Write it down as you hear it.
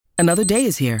Another day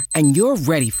is here, and you're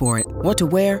ready for it. What to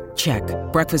wear? Check.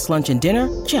 Breakfast, lunch, and dinner?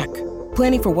 Check.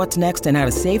 Planning for what's next and how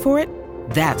to save for it?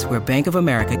 That's where Bank of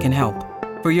America can help.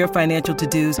 For your financial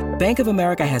to-dos, Bank of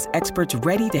America has experts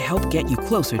ready to help get you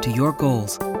closer to your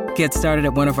goals. Get started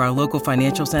at one of our local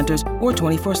financial centers or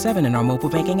 24/7 in our mobile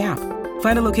banking app.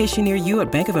 Find a location near you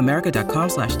at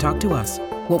bankofamerica.com/talktous.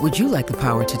 What would you like the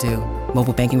power to do?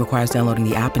 Mobile banking requires downloading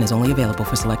the app and is only available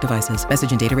for select devices. Message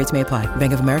and data rates may apply.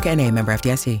 Bank of America N.A., member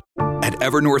FDIC. At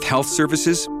Evernorth Health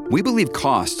Services, we believe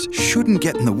costs shouldn't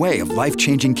get in the way of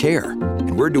life-changing care,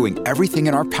 and we're doing everything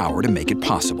in our power to make it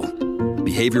possible.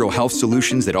 Behavioral health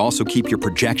solutions that also keep your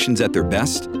projections at their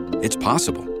best? It's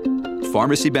possible.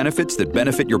 Pharmacy benefits that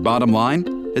benefit your bottom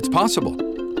line? It's possible.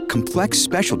 Complex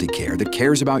specialty care that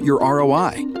cares about your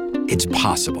ROI? It's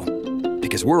possible.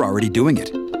 Because we're already doing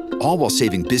it. All while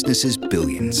saving businesses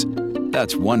billions.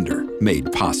 That's Wonder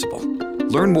made possible.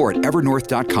 Learn more at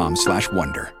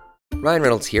evernorth.com/wonder. Ryan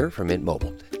Reynolds here from Mint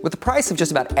Mobile. With the price of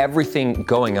just about everything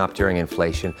going up during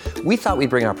inflation, we thought we'd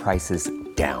bring our prices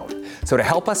down. So to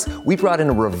help us, we brought in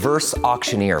a reverse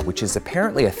auctioneer, which is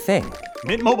apparently a thing.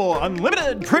 Mint Mobile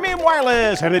Unlimited Premium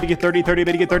Wireless. How to get 30, 30,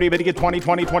 bit to get 30, bit to get 20,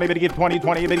 20, 20, bit to get 20,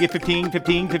 20, bit to get 15,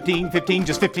 15, 15, 15,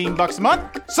 just $15 a month?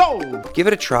 Sold! Give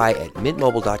it a try at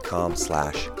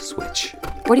mintmobile.com/switch.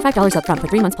 $45 up front for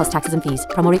 3 months plus taxes and fees.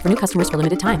 Promo rate for new customers for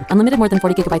limited time. Unlimited more than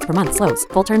 40 gigabytes per month. Slows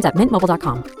full terms at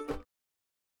mintmobile.com.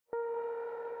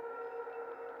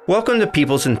 Welcome to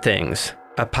Peoples and Things,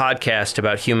 a podcast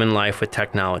about human life with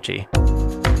technology.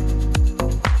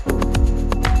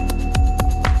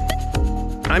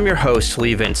 I'm your host,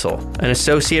 Lee Vinsel, an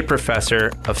associate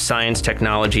professor of science,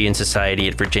 technology, and society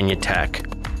at Virginia Tech.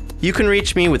 You can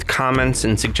reach me with comments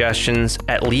and suggestions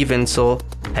at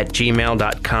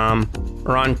leevinsel@gmail.com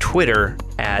or on Twitter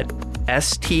at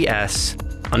STS_news.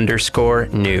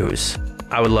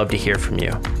 I would love to hear from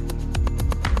you.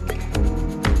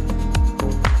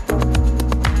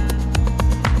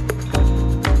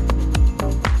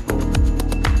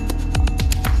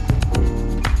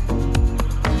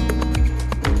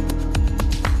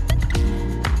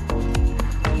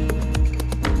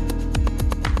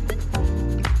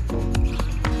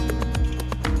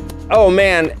 Oh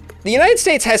man, the United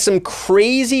States has some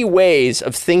crazy ways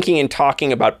of thinking and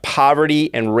talking about poverty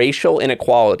and racial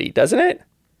inequality, doesn't it?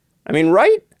 I mean,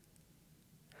 right?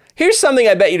 Here's something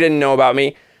I bet you didn't know about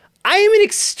me. I am an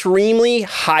extremely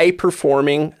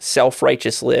high-performing,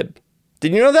 self-righteous lib.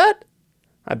 Did you know that?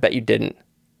 I bet you didn't.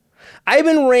 I've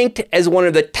been ranked as one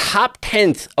of the top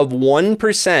 10th of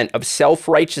 1% of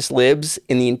self-righteous libs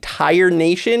in the entire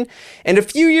nation. And a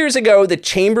few years ago, the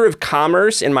Chamber of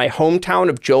Commerce in my hometown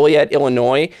of Joliet,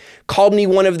 Illinois, called me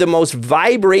one of the most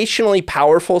vibrationally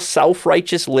powerful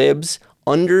self-righteous libs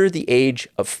under the age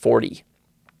of 40.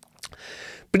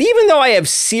 But even though I have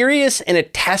serious and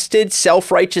attested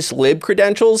self-righteous lib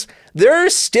credentials, there are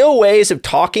still ways of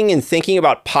talking and thinking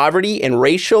about poverty and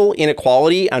racial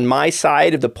inequality on my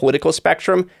side of the political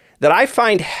spectrum that I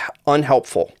find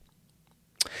unhelpful.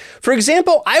 For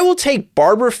example, I will take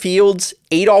Barbara Fields,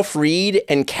 Adolph Reed,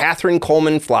 and Catherine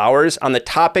Coleman Flowers on the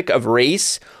topic of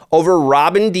race over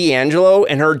Robin DiAngelo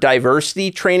and her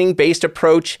diversity training-based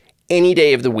approach any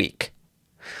day of the week.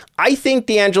 I think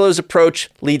DiAngelo's approach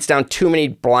leads down too many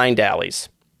blind alleys.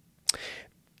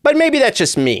 But maybe that's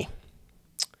just me.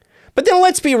 But then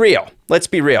let's be real.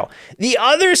 The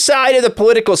other side of the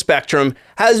political spectrum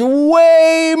has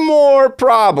way more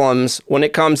problems when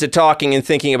it comes to talking and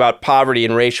thinking about poverty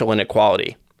and racial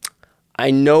inequality. I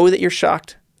know that you're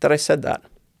shocked that I said that.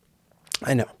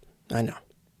 I know.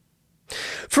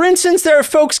 For instance, there are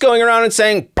folks going around and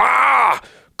saying, "Bah!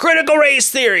 Critical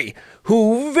race theory,"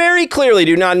 who very clearly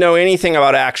do not know anything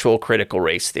about actual critical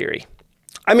race theory.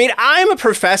 I mean, I'm a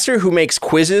professor who makes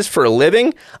quizzes for a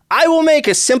living. I will make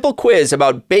a simple quiz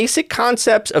about basic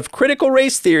concepts of critical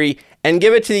race theory and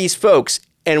give it to these folks,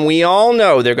 and we all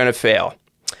know they're going to fail.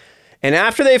 And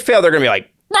after they fail, they're going to be like,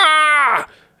 "Ah,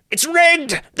 it's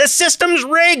rigged! The system's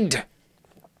rigged!"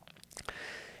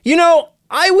 You know,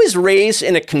 I was raised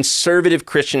in a conservative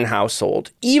Christian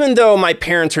household, even though my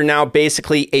parents are now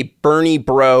basically a Bernie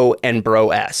bro and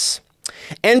bro-s.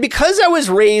 And because I was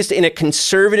raised in a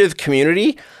conservative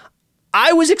community,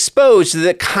 I was exposed to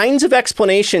the kinds of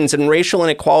explanations and racial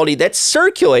inequality that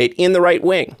circulate in the right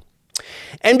wing.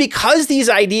 And because these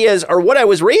ideas are what I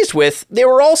was raised with, they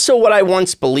were also what I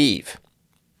once believed.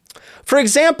 For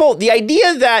example, the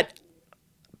idea that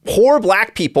poor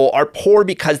Black people are poor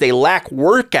because they lack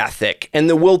work ethic and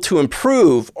the will to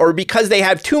improve, or because they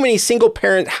have too many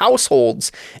single-parent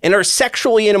households and are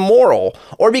sexually immoral,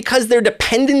 or because their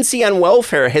dependency on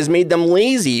welfare has made them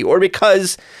lazy, or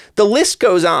because the list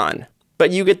goes on. but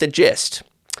you get the gist.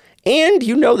 And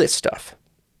you know this stuff.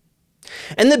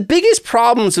 And the biggest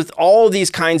problems with all of these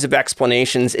kinds of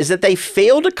explanations is that they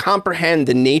fail to comprehend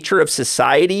the nature of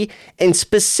society and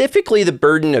specifically the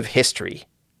burden of history.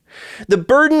 The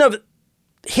burden of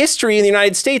history in the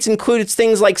United States includes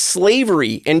things like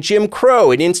slavery and Jim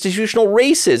Crow and institutional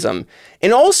racism,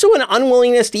 and also an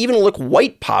unwillingness to even look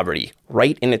white poverty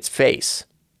right in its face.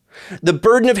 The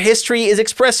burden of history is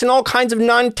expressed in all kinds of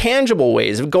non-tangible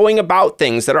ways of going about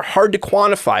things that are hard to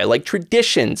quantify, like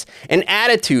traditions and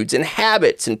attitudes and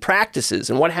habits and practices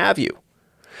and what have you.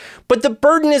 But the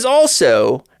burden is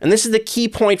also, and this is the key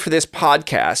point for this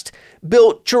podcast,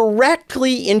 built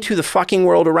directly into the fucking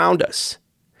world around us.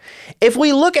 If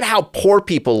we look at how poor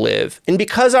people live, and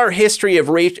because of our history,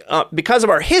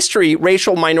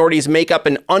 racial minorities make up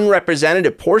an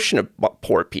unrepresentative portion of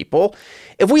poor people,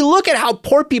 if we look at how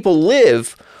poor people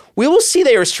live, we will see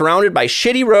they are surrounded by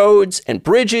shitty roads and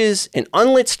bridges and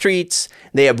unlit streets.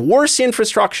 They have worse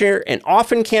infrastructure and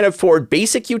often can't afford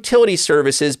basic utility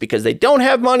services because they don't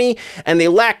have money, and they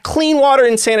lack clean water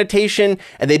and sanitation,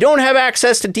 and they don't have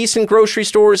access to decent grocery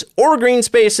stores or green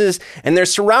spaces, and they're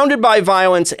surrounded by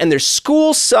violence, and their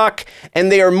schools suck,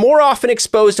 and they are more often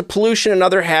exposed to pollution and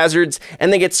other hazards,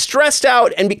 and they get stressed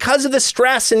out, and because of the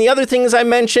stress and the other things I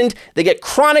mentioned, they get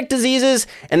chronic diseases,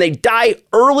 and they die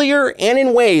earlier and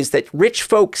in ways that rich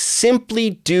folks simply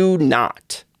do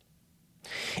not.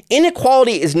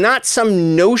 Inequality is not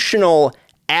some notional,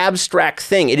 abstract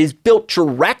thing. It is built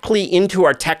directly into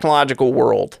our technological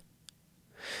world.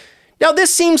 Now,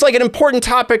 this seems like an important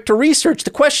topic to research.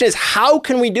 The question is, how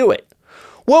can we do it?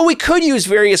 Well, we could use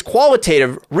various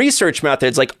qualitative research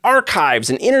methods like archives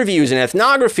and interviews and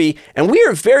ethnography, and we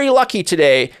are very lucky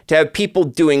today to have people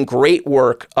doing great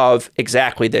work of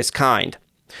exactly this kind.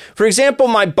 For example,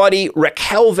 my buddy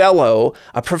Raquel Velo,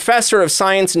 a professor of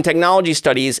science and technology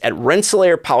studies at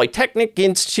Rensselaer Polytechnic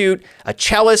Institute, a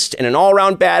cellist and an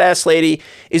all-around badass lady,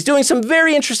 is doing some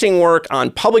very interesting work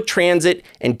on public transit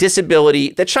and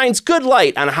disability that shines good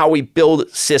light on how we build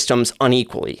systems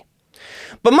unequally.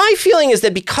 But my feeling is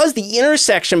that because the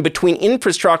intersection between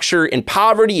infrastructure and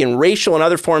poverty and racial and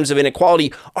other forms of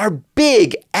inequality are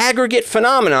big aggregate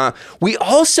phenomena, we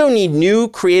also need new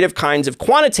creative kinds of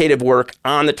quantitative work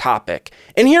on the topic.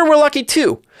 And here we're lucky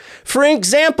too. For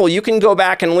example, you can go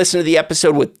back and listen to the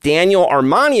episode with Daniel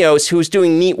Armanios, who's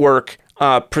doing neat work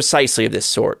precisely of this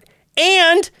sort.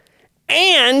 And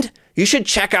you should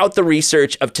check out the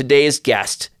research of today's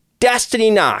guest, Destiny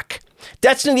Knock.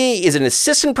 Destiny is an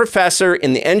assistant professor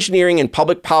in the engineering and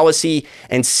public policy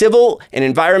and civil and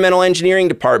environmental engineering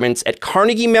departments at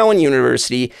Carnegie Mellon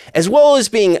University, as well as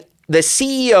being the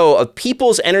CEO of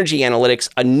People's Energy Analytics,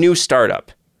 a new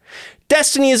startup.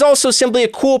 Destiny is also simply a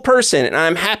cool person, and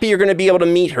I'm happy you're going to be able to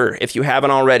meet her if you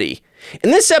haven't already.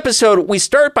 In this episode, we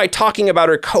start by talking about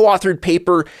her co-authored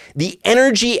paper, The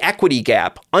Energy Equity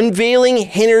Gap, Unveiling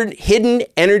Hidden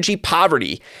Energy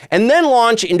Poverty, and then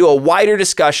launch into a wider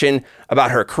discussion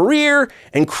about her career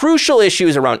and crucial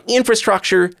issues around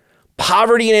infrastructure,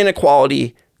 poverty and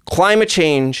inequality, climate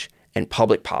change, and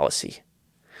public policy.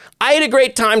 I had a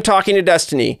great time talking to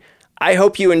Destiny. I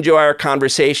hope you enjoy our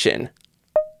conversation.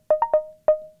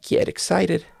 Get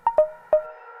excited.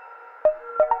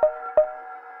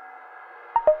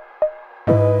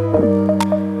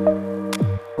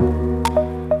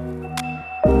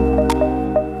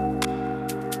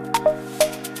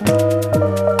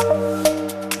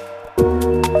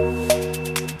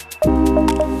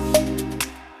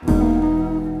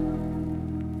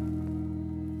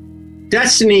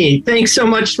 Destiny, thanks so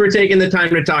much for taking the time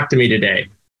to talk to me today.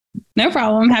 No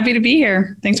problem. Happy to be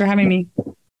here. Thanks for having me.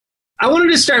 I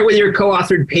wanted to start with your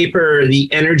co-authored paper, The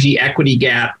Energy Equity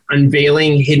Gap,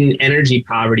 Unveiling Hidden Energy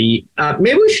Poverty.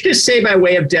 Maybe we should just say by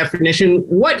way of definition,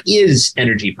 what is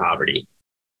energy poverty?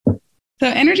 So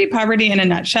energy poverty in a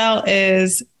nutshell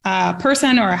is a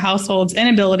person or a household's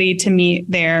inability to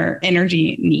meet their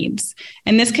energy needs.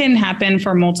 And this can happen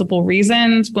for multiple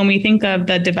reasons. When we think of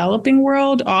the developing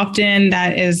world, often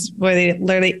that is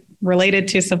related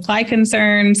to supply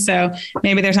concerns. So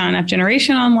maybe there's not enough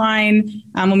generation online.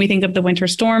 When we think of the winter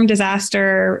storm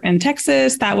disaster in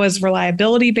Texas, that was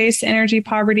reliability-based energy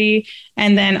poverty.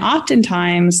 And then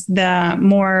oftentimes the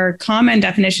more common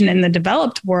definition in the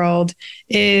developed world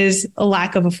is a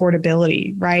lack of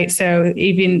affordability, right? So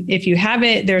even if you have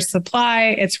it, there's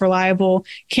supply, it's reliable.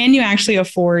 Can you actually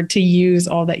afford to use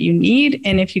all that you need?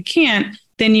 And if you can't,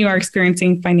 then you are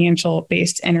experiencing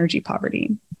financial-based energy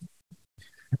poverty.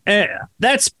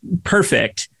 That's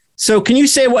perfect. So can you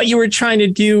say what you were trying to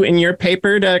do in your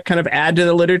paper to kind of add to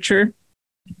the literature?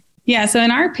 Yeah. So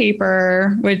in our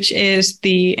paper, which is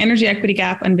the Energy Equity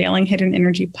Gap, Unveiling Hidden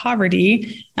Energy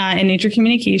Poverty in Nature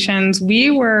Communications,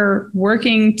 we were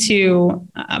working to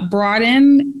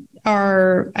broaden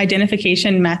our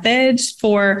identification methods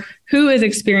for who is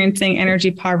experiencing energy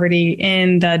poverty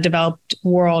in the developed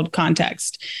world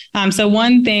context. So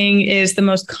one thing is the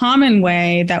most common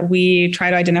way that we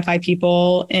try to identify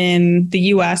people in the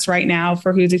US right now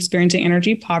for who's experiencing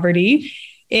energy poverty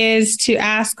is to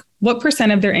ask what %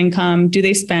 of their income do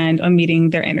they spend on meeting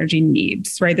their energy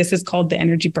needs, right? This is called the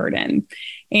energy burden.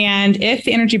 And if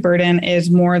the energy burden is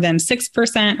more than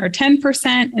 6% or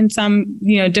 10%, and some,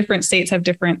 different states have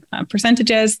different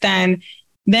percentages, then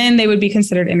they would be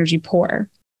considered energy poor.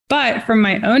 But from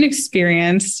my own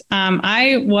experience,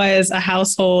 I was a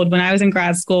household when I was in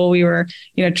grad school. We were,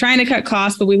 trying to cut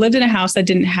costs, but we lived in a house that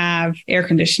didn't have air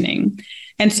conditioning.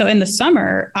 And so in the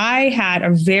summer, I had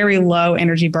a very low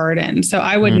energy burden. So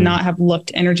I would not have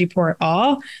looked energy poor at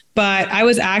all, but I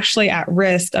was actually at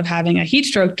risk of having a heat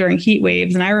stroke during heat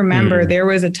waves. And I remember there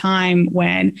was a time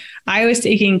when I was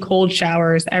taking cold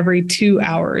showers every 2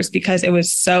 hours because it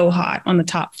was so hot on the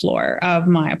top floor of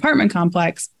my apartment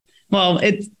complex. Well,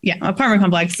 apartment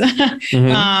complex.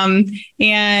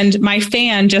 And my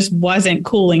fan just wasn't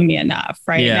cooling me enough.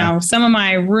 Right now, some of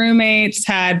my roommates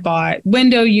had bought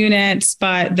window units,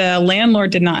 but the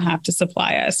landlord did not have to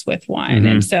supply us with one.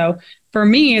 And so for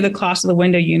me, the cost of the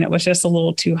window unit was just a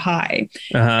little too high.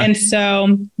 And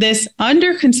so this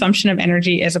underconsumption of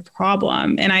energy is a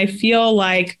problem. And I feel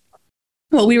like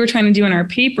what we were trying to do in our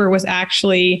paper was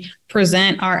actually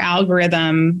present our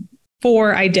algorithm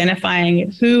for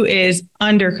identifying who is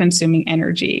under consuming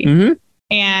energy.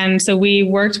 And so we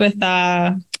worked with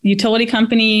a utility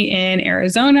company in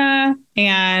Arizona,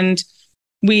 and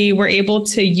we were able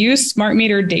to use smart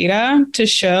meter data to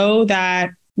show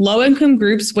that low income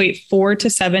groups wait 4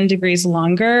 to 7 degrees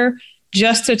longer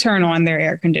just to turn on their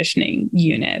air conditioning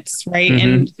units, right?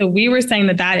 And so we were saying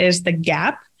that is the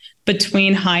gap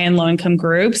between high and low income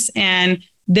groups. And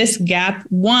this gap,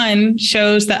 one,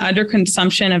 shows that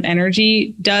underconsumption of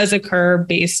energy does occur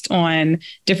based on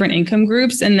different income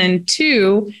groups. And then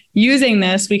two, using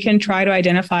this, we can try to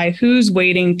identify who's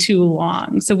waiting too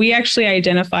long. So we actually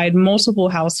identified multiple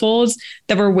households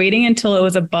that were waiting until it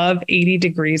was above 80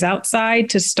 degrees outside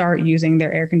to start using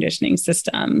their air conditioning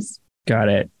systems. Got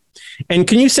it. And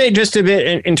can you say just a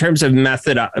bit in terms of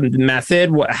method,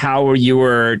 how you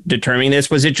were determining this?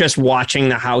 Was it just watching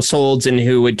the households and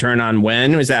who would turn on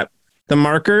when? Was that the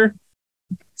marker?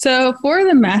 So for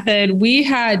the method, we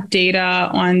had data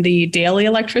on the daily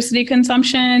electricity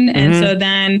consumption. And so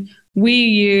then we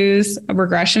use a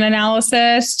regression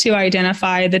analysis to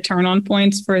identify the turn on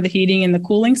points for the heating and the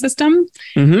cooling system.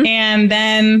 And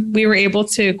then we were able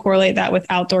to correlate that with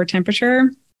outdoor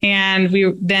temperature. And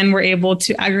we then were able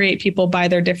to aggregate people by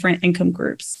their different income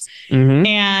groups.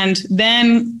 And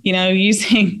then,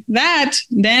 using that,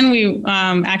 then we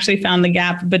actually found the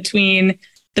gap between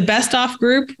the best off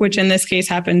group, which in this case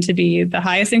happened to be the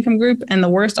highest income group, and the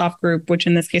worst off group, which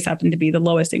in this case happened to be the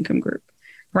lowest income group.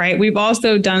 Right. We've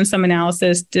also done some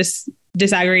analysis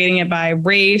disaggregating it by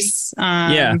race,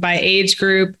 by age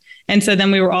group. And so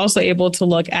then we were also able to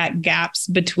look at gaps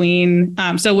between,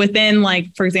 so within,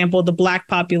 like, for example, the Black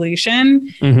population,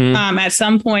 at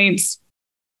some points,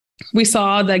 we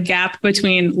saw the gap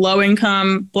between low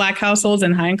income Black households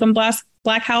and high income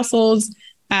Black households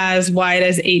as wide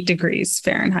as 8 degrees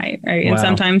Fahrenheit. Right. Wow. And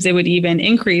sometimes it would even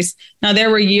increase. Now, there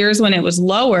were years when it was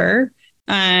lower,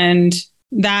 and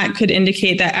that could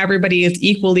indicate that everybody is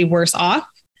equally worse off.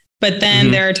 But then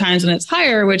there are times when it's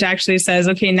higher, which actually says,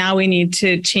 okay, now we need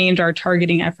to change our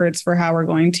targeting efforts for how we're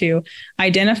going to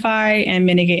identify and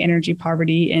mitigate energy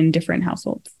poverty in different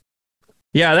households.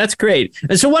 Yeah, that's great.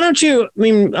 And so why don't you,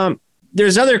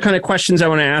 there's other kind of questions I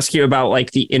want to ask you about,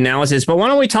 like the analysis, but why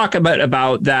don't we talk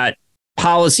about that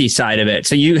policy side of it?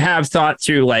 So you have thought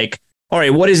through, like, all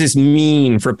right, what does this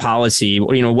mean for policy?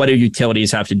 What do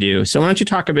utilities have to do? So why don't you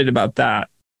talk a bit about that?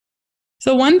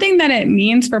 So one thing that it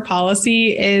means for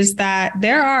policy is that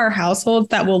there are households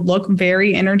that will look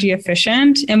very energy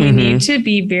efficient, and we need to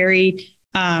be very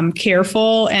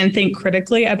careful and think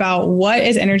critically about what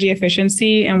is energy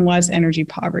efficiency and what's energy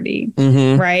poverty,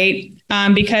 right?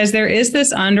 Because there is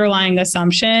this underlying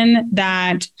assumption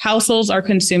that households are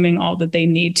consuming all that they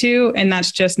need to, and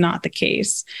that's just not the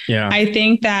case. I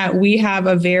think that we have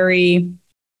a very,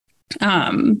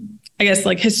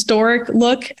 historic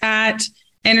look at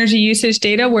energy usage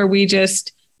data where we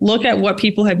just look at what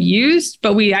people have used,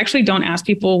 but we actually don't ask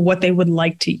people what they would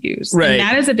like to use. Right. And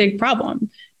that is a big problem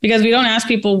because we don't ask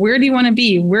people, where do you want to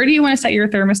be? Where do you want to set your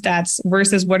thermostats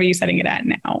versus what are you setting it at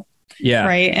now? Yeah.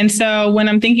 Right. And so when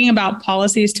I'm thinking about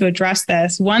policies to address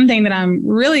this, one thing that I'm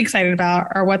really excited about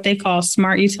are what they call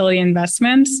smart utility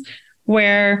investments,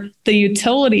 where the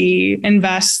utility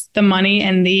invests the money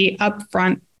in the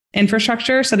upfront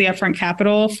infrastructure. So the upfront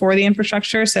capital for the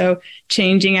infrastructure. So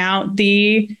changing out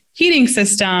the heating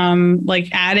system, like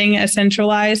adding a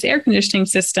centralized air conditioning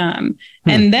system.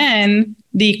 And then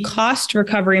the cost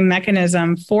recovery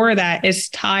mechanism for that is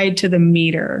tied to the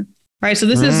meter. Right. So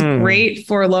this is great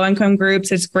for low income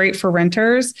groups. It's great for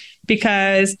renters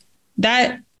because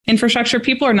that infrastructure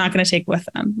people are not going to take with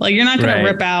them. Like you're not going to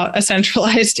rip out a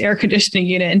centralized air conditioning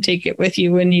unit and take it with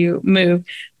you when you move.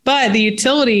 But the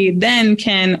utility then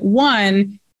can,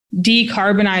 one,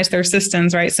 decarbonize their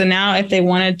systems. Right. So now if they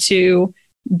wanted to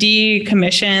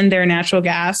decommission their natural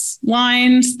gas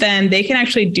lines, then they can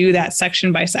actually do that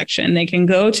section by section. They can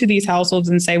go to these households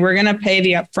and say, we're going to pay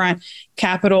the upfront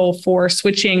capital for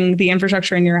switching the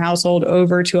infrastructure in your household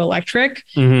over to electric.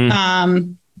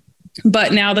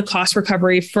 But now the cost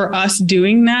recovery for us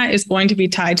doing that is going to be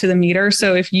tied to the meter.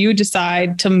 So if you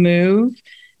decide to move,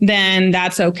 then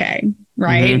that's okay.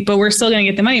 Right. But we're still going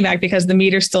to get the money back because the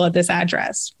meter's still at this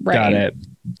address. Right. Got it.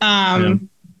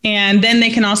 And then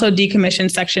they can also decommission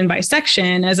section by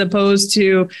section, as opposed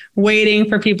to waiting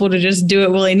for people to just do it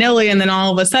willy-nilly. And then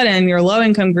all of a sudden your low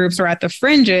income groups are at the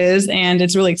fringes and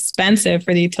it's really expensive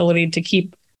for the utility to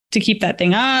keep that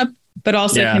thing up, but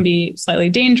also can be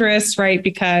slightly dangerous, right?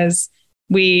 Because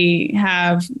we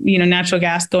have, natural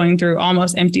gas going through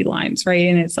almost empty lines, right?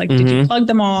 And it's like, did you plug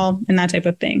them all and that type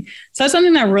of thing? So that's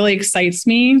something that really excites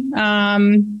me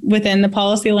within the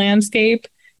policy landscape,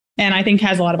 and I think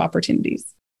has a lot of opportunities.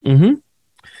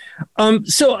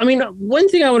 So, I mean, one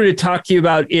thing I wanted to talk to you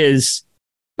about is,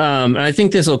 and I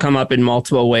think this will come up in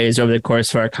multiple ways over the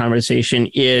course of our conversation,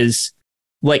 is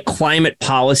like climate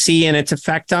policy and its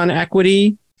effect on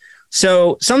equity.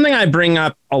 So something I bring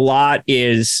up a lot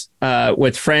is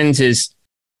with friends is,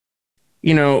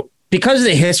 because of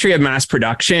the history of mass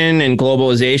production and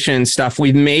globalization and stuff,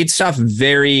 we've made stuff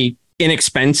very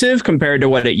inexpensive compared to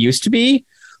what it used to be.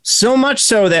 So much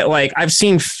so that like I've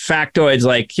seen factoids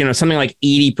like, something like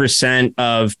 80%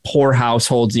 of poor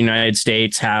households in the United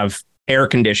States have air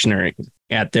conditioning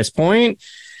at this point.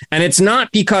 And it's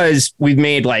not because we've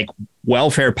made like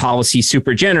welfare policy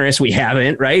super generous. We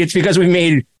haven't, right? It's because we've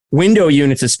made window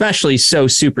units especially so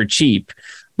super cheap.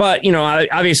 But,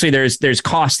 obviously there's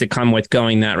costs that come with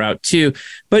going that route too.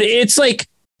 But it's like,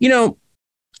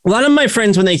 a lot of my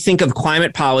friends, when they think of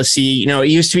climate policy, it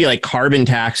used to be like carbon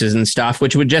taxes and stuff,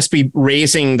 which would just be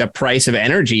raising the price of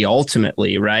energy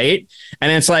ultimately, right?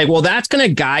 And it's like, well, that's going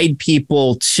to guide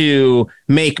people to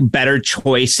make better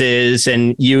choices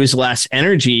and use less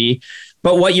energy.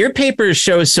 But what your paper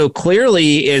shows so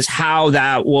clearly is how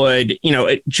that would,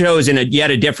 it shows in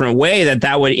yet a different way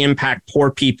that would impact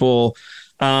poor people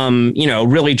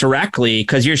really directly,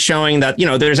 because you're showing that,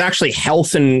 there's actually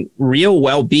health and real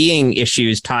well-being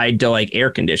issues tied to like air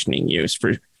conditioning use,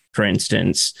 for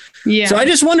instance. Yeah. So I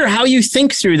just wonder how you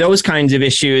think through those kinds of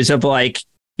issues of like,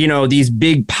 these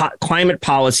big climate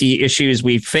policy issues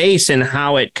we face and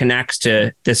how it connects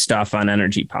to this stuff on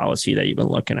energy policy that you've been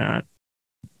looking at.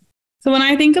 So when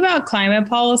I think about climate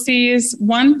policies,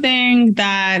 one thing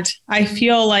that I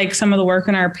feel like some of the work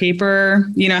in our paper,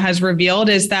 has revealed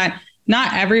is that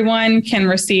not everyone can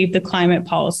receive the climate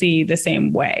policy the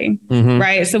same way,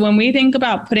 right? So when we think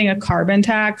about putting a carbon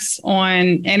tax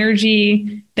on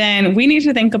energy, then we need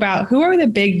to think about who are the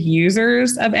big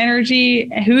users of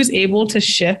energy, who's able to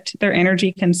shift their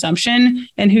energy consumption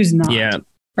and who's not. Yeah.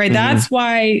 Right. That's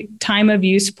why time of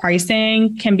use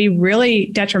pricing can be really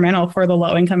detrimental for the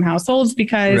low income households,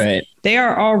 because they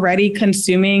are already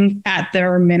consuming at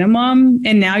their minimum.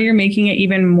 And now you're making it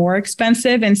even more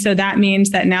expensive. And so that means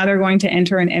that now they're going to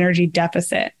enter an energy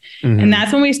deficit. And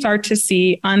that's when we start to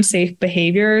see unsafe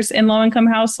behaviors in low income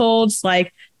households,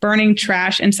 like burning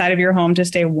trash inside of your home to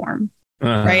stay warm,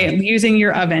 right? Using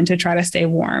your oven to try to stay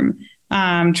warm.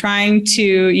 Trying to,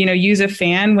 use a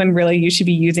fan when really you should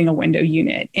be using a window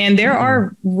unit. And there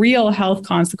are real health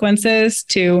consequences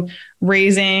to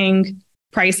raising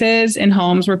prices in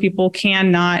homes where people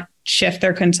cannot shift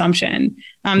their consumption.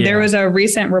 There was a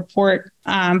recent report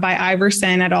by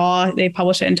Iverson et al. They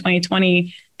published it in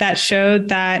 2020 that showed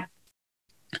that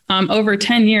over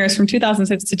 10 years, from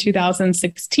 2006 to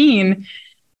 2016,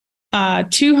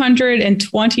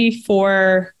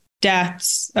 224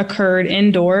 deaths occurred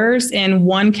indoors in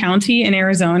one county in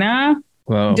Arizona,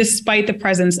 despite the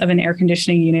presence of an air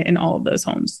conditioning unit in all of those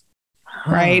homes.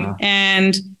 Right.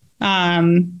 And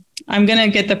I'm going to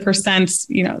get the percents,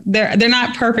 they're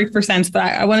not perfect percents, but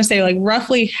I want to say like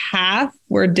roughly half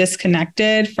were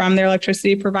disconnected from their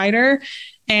electricity provider.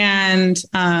 And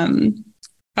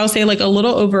I'll say like a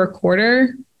little over a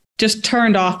quarter just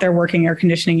turned off their working air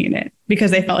conditioning unit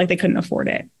because they felt like they couldn't afford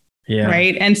it. Yeah.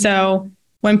 Right. And so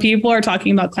when people are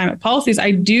talking about climate policies,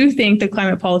 I do think that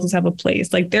climate policies have a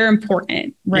place. Like they're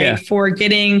important, right? For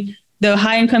getting the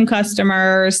high income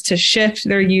customers to shift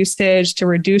their usage, to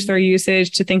reduce their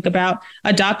usage, to think about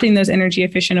adopting those energy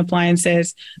efficient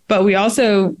appliances. But we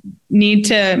also need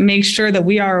to make sure that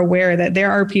we are aware that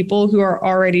there are people who are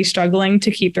already struggling to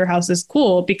keep their houses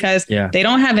cool because they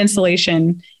don't have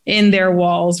insulation in their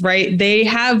walls, right? They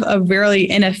have a very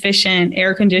inefficient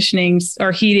air conditioning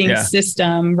or heating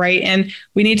system, right? And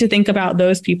we need to think about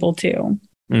those people too.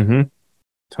 Mm-hmm.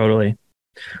 Totally.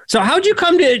 So how'd you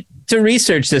come to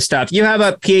research this stuff? You have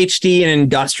a PhD in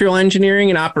industrial engineering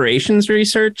and operations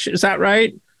research. Is that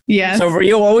right? Yes. So were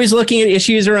you always looking at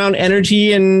issues around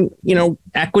energy and,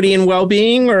 equity and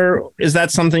well-being, or is that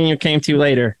something you came to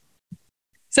later?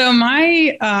 So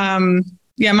my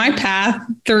path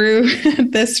through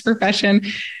this profession,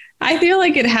 I feel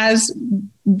like it has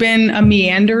been a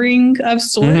meandering of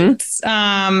sorts.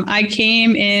 Mm-hmm. I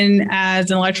came in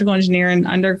as an electrical engineer in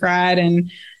undergrad, and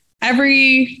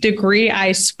every degree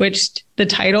I switched the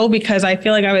title because I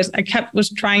feel like I was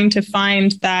trying to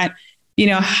find that,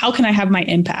 how can I have my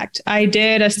impact? I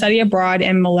did a study abroad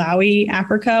in Malawi,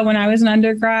 Africa when I was an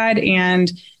undergrad.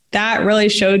 And that really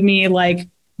showed me like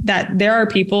that there are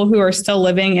people who are still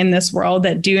living in this world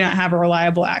that do not have a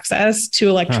reliable access to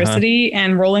electricity,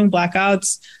 and rolling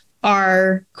blackouts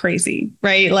are crazy,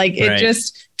 right? Like it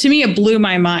just, to me, it blew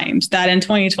my mind that in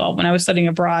 2012, when I was studying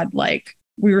abroad, like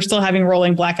we were still having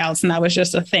rolling blackouts, and that was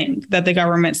just a thing that the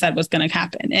government said was going to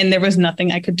happen. And there was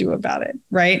nothing I could do about it.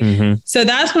 Right. Mm-hmm. So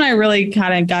that's when I really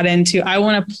kind of got into, I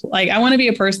want to be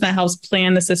a person that helps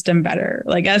plan the system better.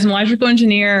 Like as an electrical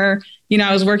engineer,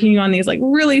 I was working on these like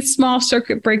really small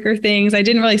circuit breaker things. I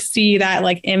didn't really see that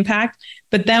like impact.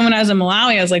 But then when I was in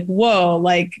Malawi, I was like, whoa,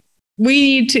 like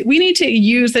we need to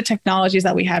use the technologies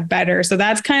that we have better. So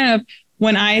that's kind of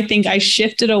when I think I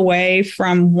shifted away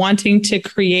from wanting to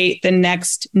create the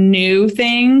next new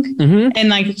thing, and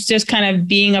like just kind of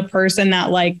being a person that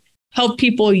like help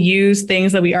people use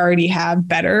things that we already have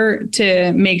better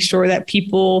to make sure that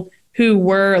people who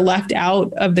were left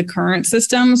out of the current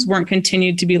systems weren't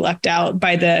continued to be left out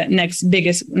by the next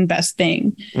biggest and best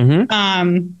thing.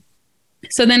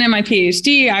 So then in my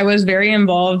PhD, I was very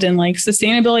involved in like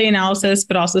sustainability analysis,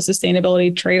 but also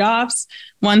sustainability trade-offs.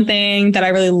 One thing that I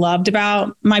really loved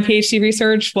about my PhD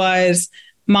research was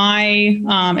my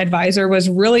advisor was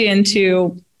really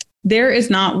into, there is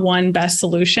not one best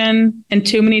solution. And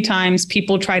too many times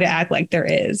people try to act like there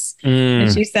is.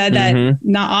 And she said that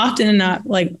not often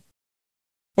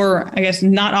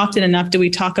enough do we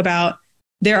talk about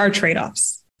there are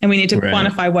trade-offs, and we need to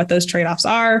quantify what those trade-offs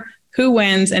are, who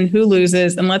wins and who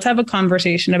loses. And let's have a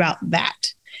conversation about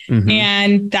that.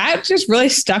 And that just really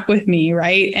stuck with me.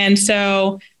 Right. And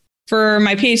so for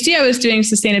my PhD, I was doing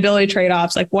sustainability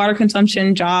trade-offs like water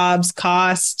consumption, jobs,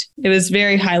 cost. It was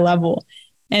very high level.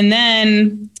 And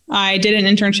then I did an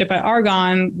internship at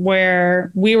Argonne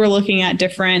where we were looking at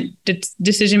different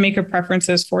decision maker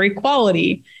preferences for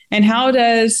equality. And how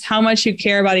much you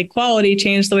care about equality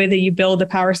change the way that you build the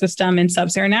power system in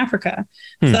sub-Saharan Africa?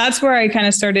 So that's where I kind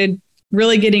of started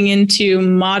really getting into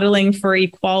modeling for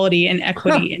equality and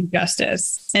equity and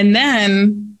justice. And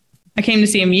then I came to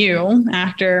CMU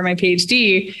after my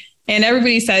PhD, and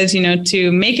everybody says,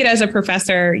 to make it as a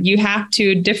professor, you have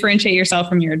to differentiate yourself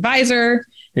from your advisor.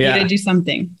 You got to do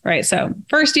something, right? So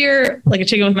first year, like a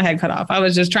chicken with my head cut off. I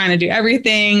was just trying to do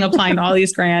everything, applying to all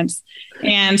these grants.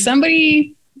 And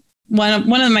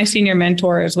one of my senior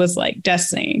mentors was like,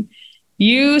 Destiny,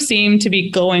 you seem to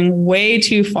be going way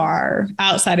too far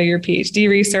outside of your PhD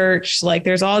research. Like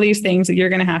there's all these things that you're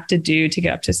going to have to do to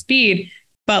get up to speed.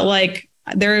 But like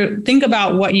think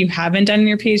about what you haven't done in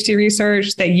your PhD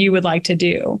research that you would like to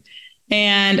do.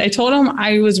 And I told him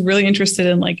I was really interested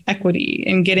in like equity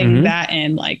and getting that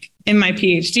in. Like in my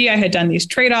PhD, I had done these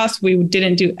trade-offs. We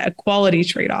didn't do equality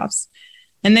trade-offs.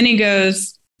 And then he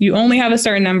goes, you only have a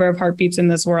certain number of heartbeats in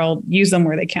this world. Use them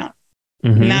where they count.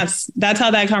 And that's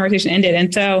how that conversation ended.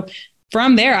 And so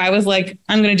from there, I was like,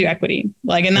 I'm going to do equity.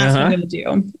 Like, and that's what I'm going to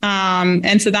do.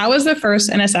 And so that was the first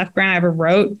NSF grant I ever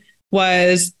wrote,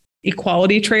 was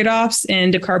equality trade-offs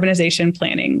in decarbonization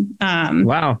planning.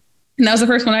 Wow. And that was the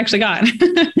first one I actually got.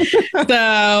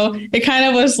 So it kind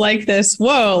of was like this,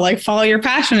 whoa, like follow your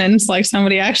passion. And it's like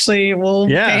somebody actually will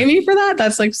pay me for that.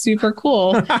 That's like super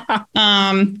cool.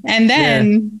 And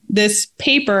then this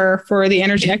paper for the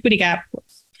energy equity gap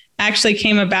actually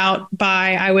came about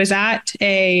by, I was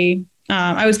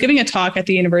giving a talk at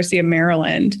the University of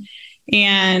Maryland,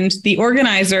 and the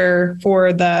organizer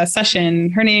for the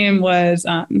session, her name was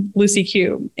Lucy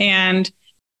Q. And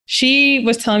she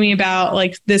was telling me about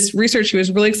like this research she was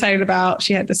really excited about.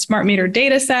 She had the smart meter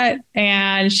data set,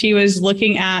 and she was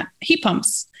looking at heat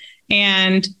pumps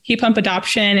and heat pump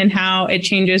adoption and how it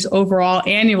changes overall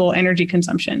annual energy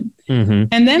consumption. And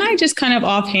then I just kind of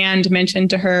offhand mentioned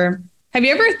to her, have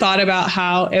you ever thought about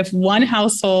how if one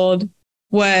household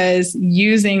was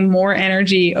using more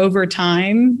energy over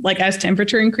time, like as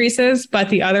temperature increases, but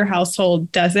the other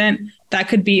household doesn't, that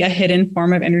could be a hidden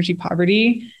form of energy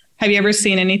poverty? Have you ever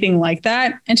seen anything like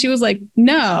that? And she was like,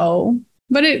 no,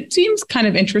 but it seems kind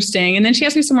of interesting. And then she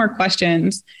asked me some more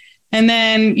questions. And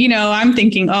then, you know, I'm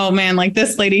thinking, oh man, like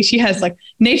this lady, she has like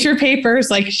Nature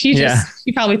papers. Like she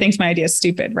probably thinks my idea is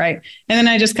stupid. Right. And then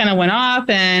I just kind of went off,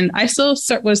 and I still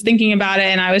was thinking about it,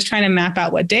 and I was trying to map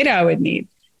out what data I would need.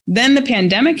 Then the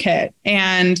pandemic hit,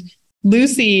 and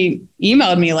Lucy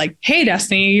emailed me like, hey,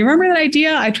 Destiny, you remember that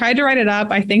idea? I tried to write it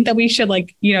up. I think that we should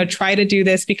like, you know, try to do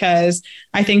this because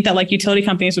I think that like utility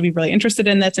companies would be really interested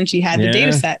in this. And she had the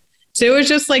data set. So it was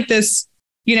just like this,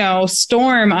 you know,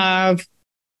 storm of,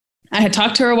 I had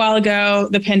talked to her a while ago.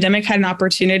 The pandemic had an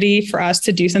opportunity for us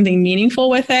to do something meaningful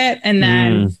with it. And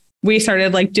then we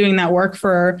started like doing that work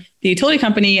for the utility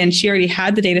company, and she already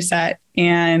had the data set,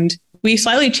 and we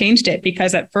slightly changed it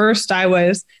because at first I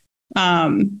was,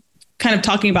 kind of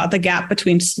talking about the gap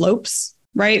between slopes,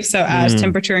 right? So as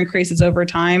temperature increases over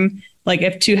time, like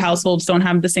if two households don't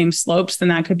have the same slopes, then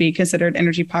that could be considered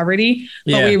energy poverty.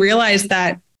 But we realized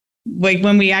that like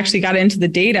when we actually got into the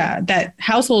data, that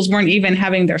households weren't even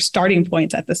having their starting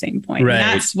points at the same point. Right. And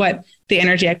that's what the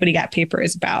energy equity gap paper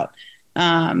is about.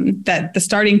 That the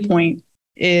starting point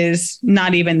is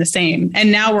not even the same.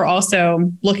 And now we're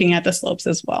also looking at the slopes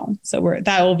as well. So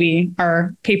that will be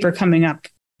our paper coming up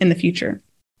in the future.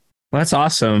 Well, that's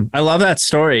awesome. I love that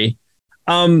story.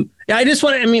 I just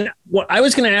want to, I mean, I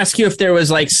was going to ask you if there was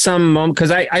like some moment,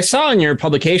 because I saw in your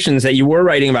publications that you were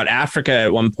writing about Africa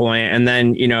at one point, and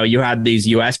then, you know, you had these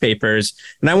US papers,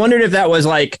 and I wondered if that was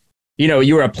like, you know,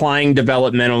 you were applying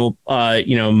developmental,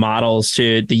 you know, models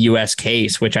to the US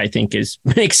case, which I think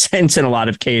makes sense in a lot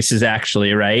of cases,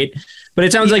 actually. Right. But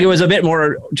it sounds like it was a bit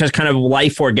more just kind of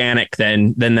life organic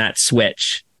than that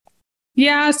switch.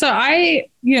 Yeah. So I,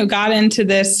 you know, got into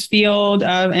this field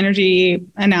of energy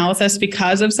analysis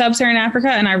because of sub-Saharan Africa,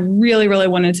 and I really, really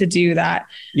wanted to do that.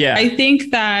 Yeah. I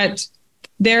think that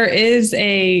there is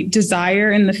a desire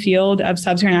in the field of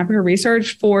sub-Saharan Africa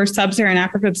research for sub-Saharan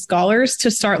Africa scholars to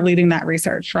start leading that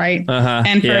research, right?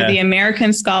 And for the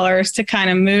American scholars to kind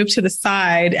of move to the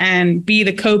side and be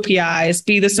the co-PIs,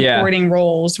 be the supporting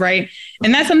roles, right?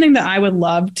 And that's something that I would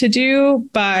love to do.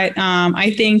 But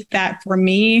I think that for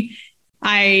me,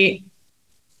 I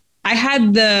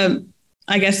had the,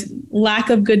 I guess, lack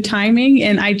of good timing,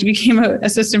 and I became an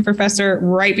assistant professor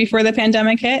right before the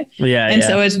pandemic hit.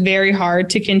 So it's very hard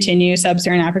to continue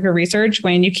sub-Saharan Africa research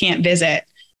when you can't visit.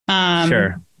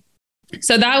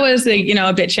 So that was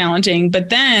a bit challenging. But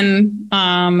then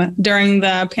during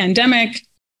the pandemic,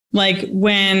 like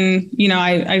when,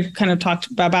 I kind of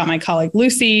talked about my colleague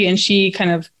Lucy, and she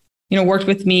kind of, worked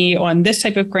with me on this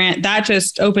type of grant, that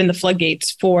just opened the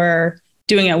floodgates for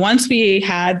doing it. Once we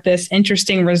had this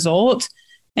interesting result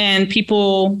and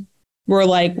people were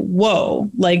like,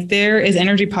 whoa, like there is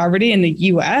energy poverty in the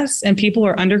US and people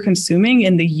are under consuming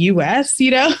in the US,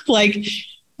 like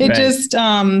it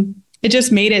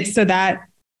just made it so that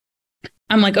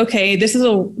I'm like, okay, this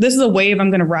is a wave I'm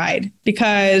going to ride,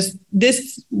 because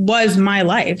this was my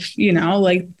life,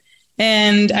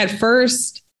 and at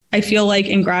first I feel like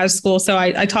in grad school, so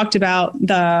I talked about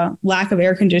the lack of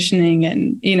air conditioning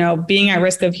and, being at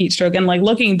risk of heat stroke, and like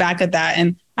looking back at that.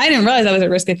 And I didn't realize I was at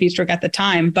risk of heat stroke at the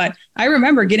time, but I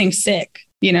remember getting sick,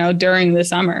 during the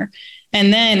summer.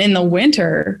 And then in the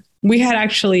winter, we had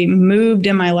actually moved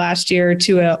in my last year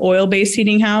to an oil-based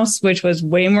heating house, which was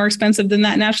way more expensive than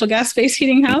that natural gas-based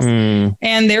heating house.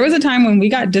 And there was a time when we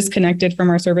got disconnected from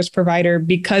our service provider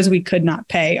because we could not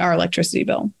pay our electricity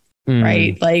bill,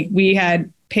 right? Like we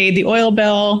had paid the oil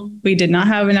bill. We did not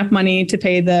have enough money to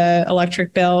pay the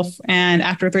electric bill. And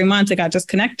after 3 months, it got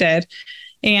disconnected.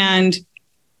 And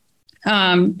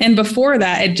before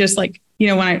that, it just like,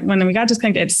 when we got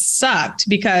disconnected, it sucked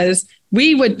because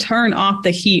we would turn off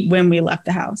the heat when we left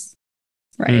the house.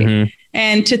 Right.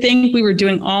 And to think we were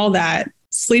doing all that,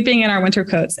 sleeping in our winter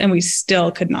coats, and we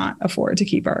still could not afford to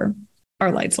keep our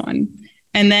lights on.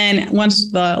 And then once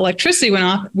the electricity went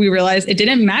off, we realized it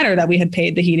didn't matter that we had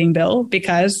paid the heating bill,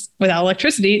 because without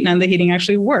electricity, none of the heating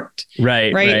actually worked.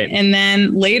 Right. And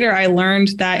then later I learned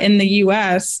that in the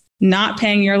US, not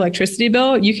paying your electricity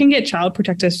bill, you can get Child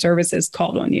Protective Services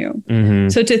called on you. Mm-hmm.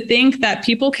 So to think that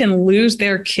people can lose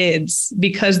their kids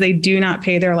because they do not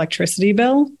pay their electricity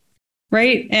bill,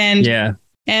 right? And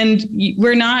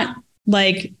we're not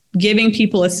like giving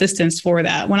people assistance for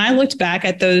that. When I looked back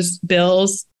at those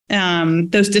bills,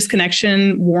 those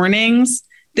disconnection warnings,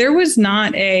 there was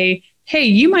not a, hey,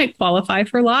 you might qualify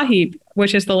for LAHEAP,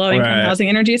 which is the Low Income Housing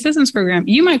Energy Assistance Program.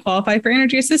 You might qualify for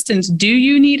energy assistance. Do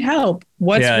you need help?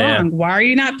 What's wrong? Yeah. Why are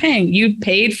you not paying? You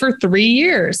paid for 3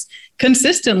 years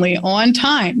consistently on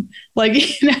time. Like,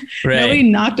 nobody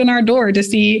knocked on our door to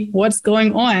see what's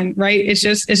going on, right? It's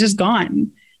just gone.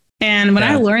 And when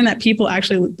I learned that people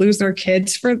actually lose their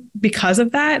kids because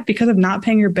of that, because of not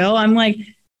paying your bill, I'm like,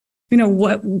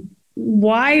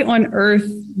 why on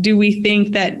earth do we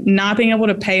think that not being able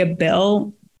to pay a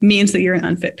bill means that you're an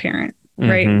unfit parent,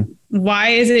 right? Mm-hmm. Why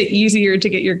is it easier to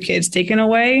get your kids taken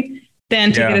away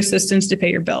than to get assistance to pay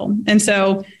your bill? And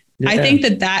so I think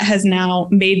that has now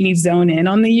made me zone in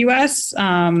on the US.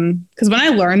 Because when I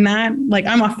learned that, like,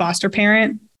 I'm a foster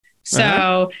parent.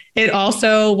 So it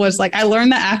also was like, I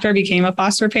learned that after I became a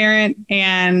foster parent,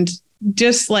 and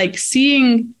just like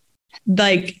seeing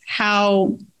like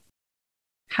how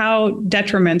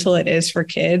detrimental it is for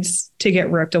kids to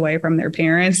get ripped away from their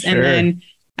parents. Sure. And then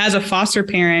as a foster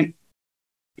parent,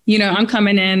 I'm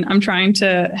coming in, I'm trying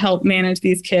to help manage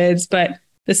these kids, but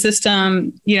the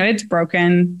system, it's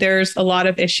broken. There's a lot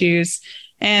of issues,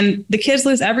 and the kids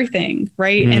lose everything.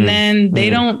 Right. And then they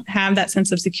don't have that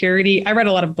sense of security. I read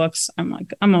a lot of books.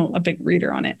 I'm a big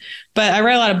reader on it, but I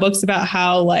read a lot of books about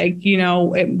how, like,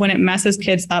 when it messes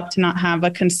kids up to not have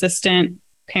a consistent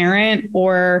parent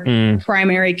or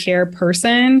primary care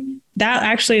person, that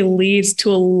actually leads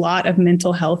to a lot of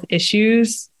mental health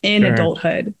issues in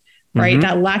adulthood, right?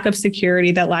 That lack of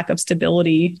security, that lack of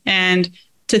stability. And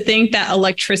to think that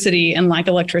electricity and lack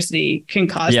of electricity can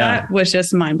cause that was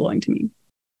just mind blowing to me.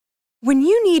 When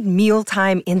you need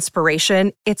mealtime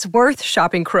inspiration, it's worth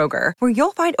shopping Kroger, where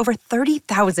you'll find over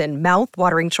 30,000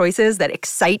 mouth-watering choices that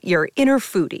excite your inner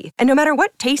foodie. And no matter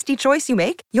what tasty choice you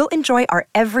make, you'll enjoy our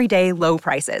everyday low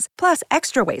prices, plus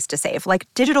extra ways to save, like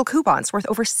digital coupons worth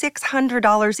over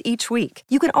 $600 each week.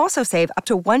 You can also save up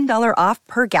to $1 off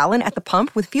per gallon at the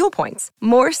pump with fuel points.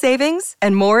 More savings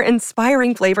and more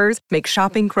inspiring flavors make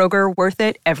shopping Kroger worth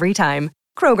it every time.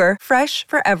 Kroger, fresh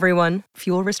for everyone.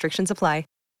 Fuel restrictions apply.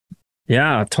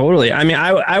 Yeah, totally. I mean,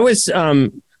 I was,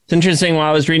 it's interesting, while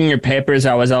I was reading your papers,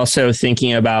 I was also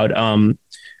thinking about,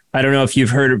 I don't know if you've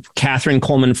heard of Catherine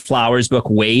Coleman Flowers' book,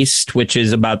 Waste, which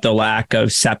is about the lack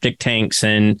of septic tanks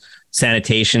and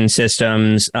sanitation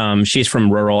systems. She's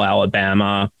from rural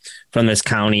Alabama, from this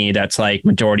county that's like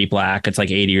majority Black. It's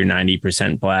like 80 or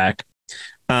 90% Black.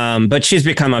 But she's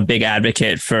become a big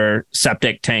advocate for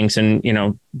septic tanks and,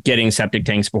 getting septic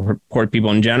tanks for poor people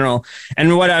in general.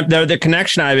 And what the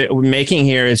connection I'm making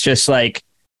here is just like,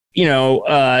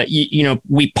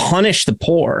 we punish the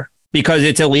poor because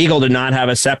it's illegal to not have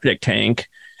a septic tank.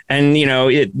 And,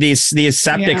 these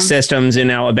septic systems in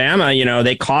Alabama,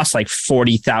 they cost like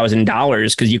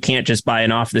 $40,000 because you can't just buy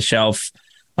an off the shelf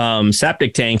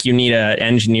septic tank. You need an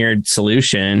engineered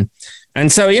solution. And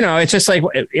so, it's just like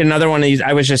another one of these.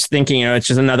 I was just thinking, it's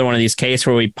just another one of these cases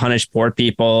where we punish poor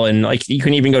people, and like you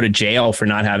can even go to jail for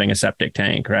not having a septic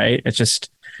tank. Right. It's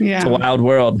just it's a wild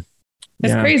world.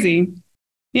 It's crazy.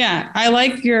 Yeah. I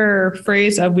like your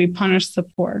phrase of we punish the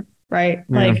poor. Right.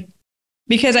 Like,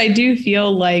 because I do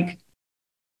feel like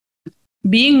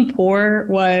being poor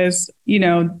was,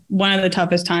 one of the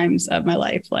toughest times of my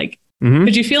life. Like,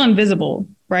 because you feel invisible.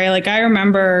 Right. Like, I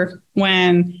remember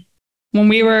when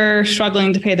we were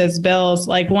struggling to pay those bills,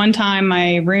 like one time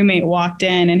my roommate walked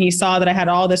in and he saw that I had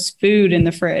all this food in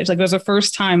the fridge. Like, it was the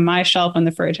first time my shelf in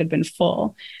the fridge had been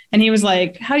full. And he was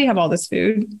like, how do you have all this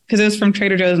food? Because it was from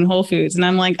Trader Joe's and Whole Foods. And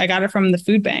I'm like, I got it from the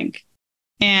food bank.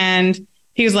 And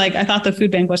he was like, I thought the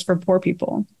food bank was for poor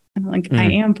people. And I'm like,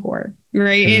 I am poor.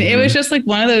 Right. And it was just like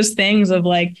one of those things of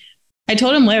like, I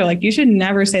told him later, like, you should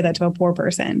never say that to a poor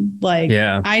person. Like,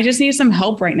 I just need some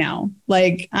help right now.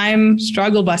 Like, I'm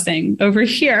struggle busing over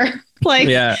here. Like,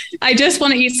 I just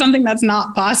want to eat something that's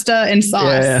not pasta and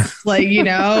sauce. Like,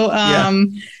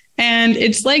 and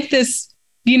it's like this,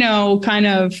 kind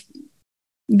of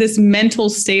this mental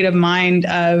state of mind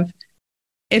of,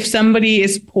 if somebody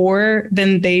is poor,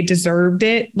 then they deserved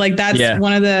it. Like, that's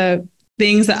one of the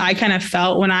things that I kind of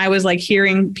felt when I was like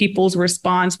hearing people's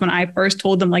response when I first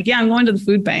told them like, yeah, I'm going to the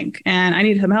food bank and I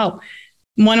need some help.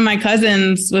 One of my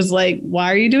cousins was like,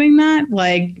 why are you doing that?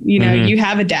 Like, you know, you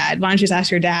have a dad. Why don't you just ask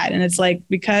your dad? And it's like,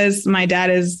 because my dad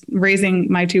is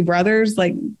raising my two brothers.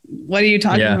 Like, what are you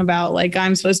talking about? Like,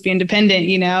 I'm supposed to be independent,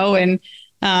 you know? And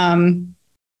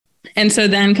so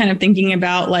then kind of thinking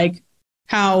about like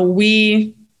how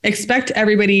we expect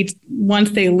everybody once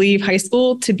they leave high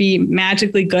school to be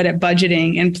magically good at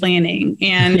budgeting and planning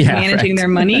and managing their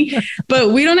money. But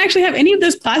we don't actually have any of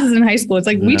those classes in high school. It's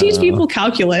like we teach people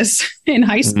calculus in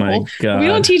high school. We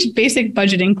don't teach basic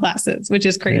budgeting classes, which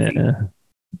is crazy. Yeah.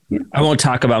 I won't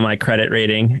talk about my credit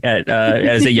rating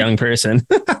as a young person.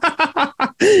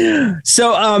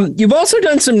 So you've also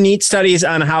done some neat studies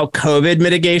on how COVID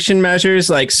mitigation measures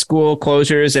like school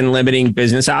closures and limiting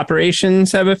business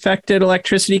operations have affected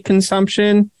electricity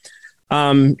consumption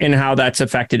and how that's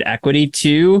affected equity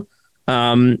too.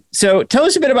 So tell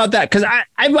us a bit about that, because I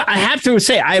have to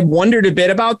say I wondered a bit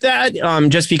about that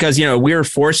just because, you know, we're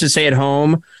forced to stay at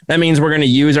home. That means we're going to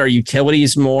use our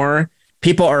utilities more.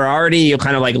 People are already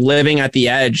kind of like living at the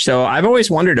edge. So I've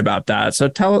always wondered about that. So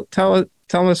tell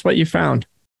us what you found.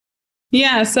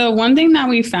 Yeah. So one thing that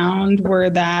we found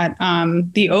were that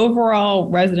the overall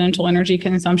residential energy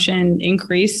consumption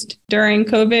increased during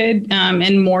COVID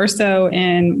and more so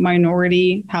in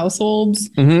minority households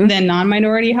than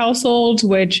non-minority households,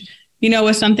 which, you know,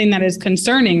 was something that is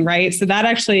concerning, right? So that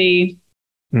actually,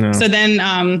 so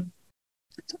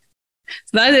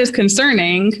that is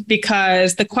concerning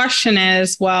because the question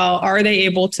is, well, are they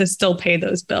able to still pay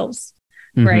those bills?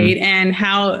 Right. And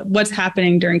what's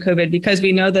happening during COVID, because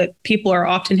we know that people are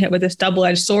often hit with this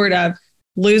double-edged sword of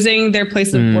losing their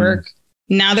place of work.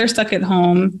 Now they're stuck at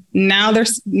home. Now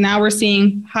we're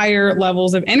seeing higher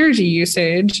levels of energy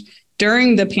usage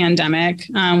during the pandemic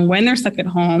when they're stuck at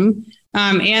home.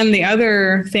 And the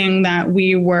other thing that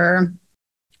we were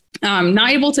not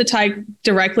able to tie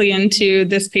directly into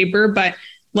this paper, but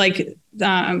like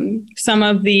some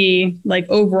of the like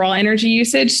overall energy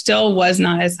usage still was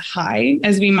not as high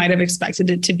as we might have expected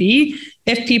it to be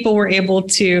if people were able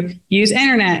to use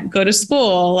internet, go to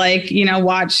school, like, you know,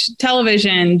 watch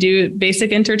television, do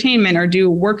basic entertainment or do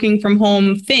working from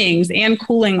home things and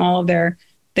cooling all of their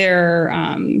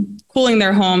cooling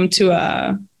their home to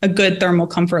a good thermal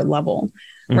comfort level.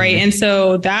 Right. And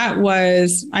so that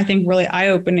was, I think, really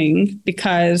eye-opening,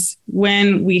 because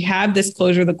when we have this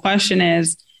closure, the question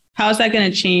is, how is that going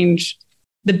to change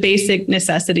the basic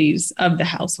necessities of the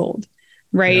household?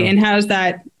 Right. And how does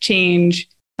that change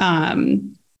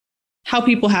how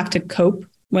people have to cope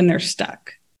when they're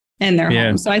stuck in their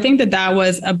home? So I think that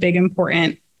was a big,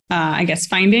 important, I guess,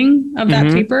 finding of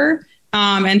that paper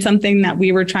and something that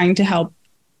we were trying to help.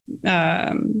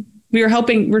 We're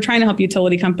trying to help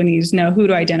utility companies know who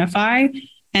to identify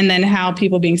and then how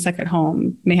people being stuck at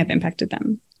home may have impacted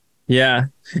them. Yeah.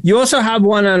 You also have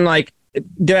one on like,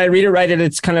 did I read it right?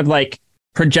 It's kind of like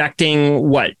projecting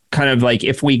what kind of like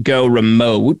if we go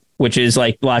remote, which is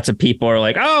like lots of people are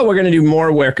like, oh, we're going to do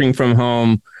more working from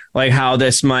home, like how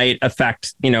this might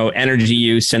affect, you know, energy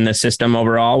use in the system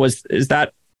overall. Is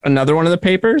that another one of the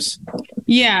papers?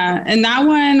 Yeah. And that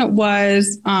one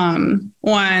was on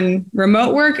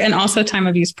remote work and also time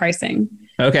of use pricing.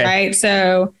 Okay. Right.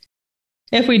 So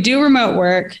if we do remote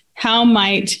work, how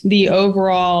might the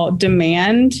overall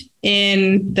demand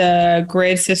in the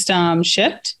grid system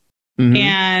shift?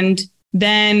 And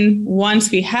then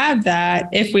once we have that,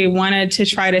 if we wanted to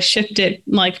try to shift it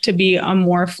like to be a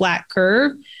more flat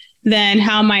curve, then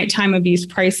how might time of use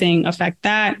pricing affect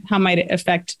that? How might it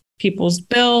affect people's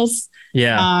bills?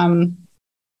 And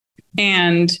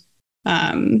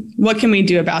what can we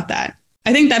do about that?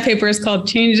 I think that paper is called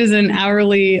Changes in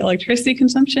Hourly Electricity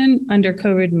Consumption Under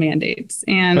COVID Mandates.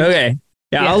 And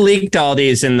I'll link all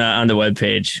these on the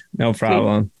webpage. No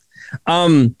problem. I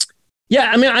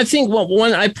mean, I think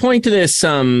when I point to this,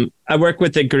 I work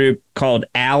with a group called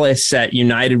ALICE at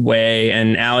United Way,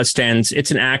 and ALICE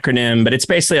it's an acronym, but it's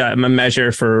basically a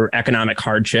measure for economic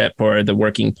hardship or the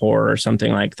working poor or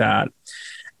something like that.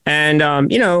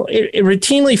 And, you know, it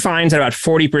routinely finds that about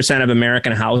 40% of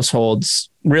American households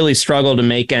really struggle to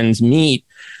make ends meet.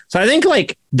 So I think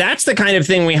like that's the kind of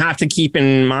thing we have to keep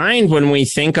in mind when we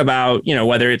think about, you know,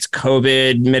 whether it's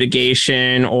COVID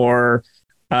mitigation or,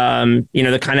 you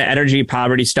know, the kind of energy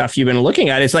poverty stuff you've been looking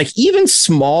at. It's like even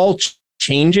small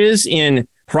changes in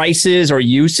prices or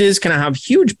uses can have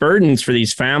huge burdens for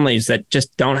these families that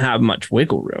just don't have much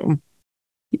wiggle room.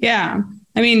 Yeah.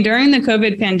 I mean, during the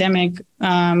COVID pandemic,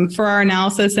 for our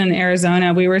analysis in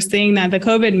Arizona, we were seeing that the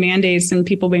COVID mandates and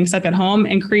people being stuck at home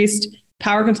increased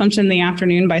power consumption in the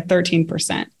afternoon by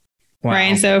 13%. Wow. Right.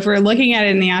 And so if we're looking at it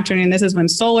in the afternoon, this is when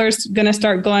solar's going to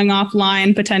start going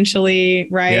offline potentially.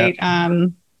 Right. Yeah.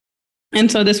 And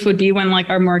so this would be when like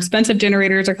our more expensive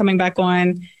generators are coming back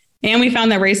on. And we found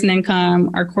that race and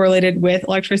income are correlated with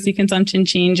electricity consumption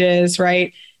changes.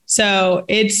 Right. So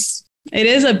it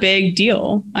is a big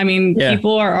deal. I mean,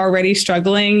 people are already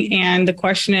struggling. And the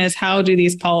question is, how do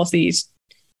these policies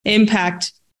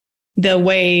impact the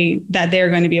way that they're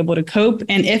going to be able to cope,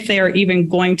 and if they are even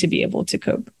going to be able to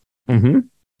cope? Mm-hmm.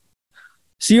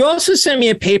 So you also sent me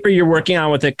a paper you're working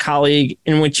on with a colleague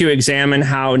in which you examine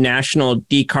how national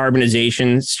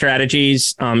decarbonization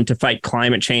strategies to fight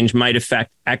climate change might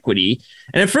affect equity.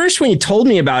 And at first, when you told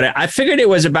me about it, I figured it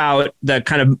was about the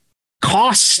kind of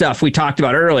cost stuff we talked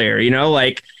about earlier, we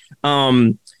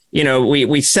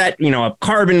set, a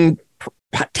carbon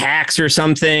tax or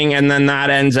something, and then that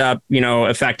ends up,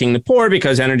 affecting the poor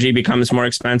because energy becomes more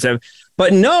expensive.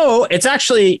 But no, it's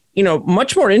actually,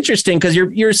 much more interesting because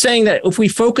you're saying that if we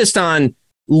focused on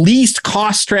least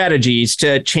cost strategies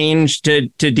to change to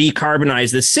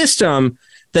decarbonize the system,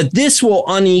 that this will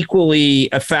unequally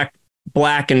affect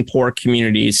Black and poor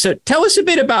communities. So tell us a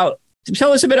bit about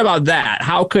that.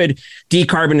 How could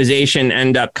decarbonization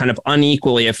end up kind of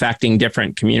unequally affecting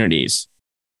different communities?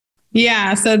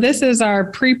 Yeah, so this is our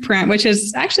preprint, which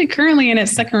is actually currently in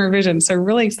its second revision. So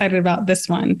really excited about this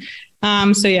one.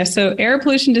 So air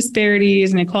pollution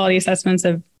disparities and equality assessments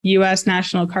of U.S.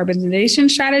 national carbonization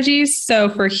strategies. So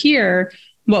for here,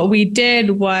 what we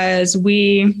did was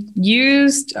we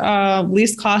used a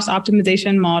least cost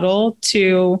optimization model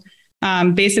to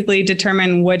basically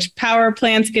determine which power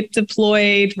plants get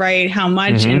deployed, right? How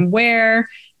much and where,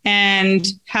 and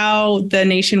how the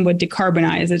nation would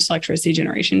decarbonize its electricity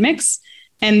generation mix.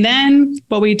 And then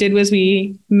what we did was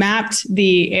we mapped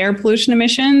the air pollution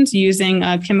emissions using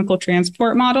a chemical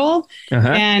transport model.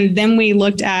 And then we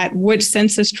looked at which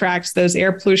census tracts those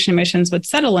air pollution emissions would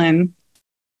settle in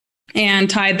and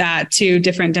tied that to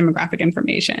different demographic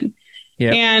information.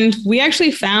 And we actually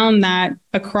found that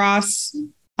across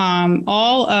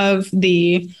all of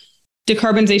the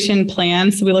decarbonization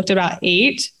plans, we looked at about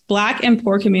 8, Black and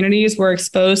poor communities were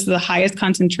exposed to the highest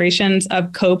concentrations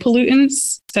of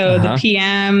co-pollutants, so the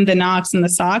PM, the NOx, and the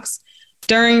SOx,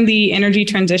 during the energy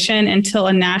transition until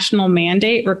a national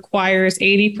mandate requires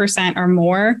 80% or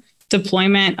more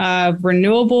deployment of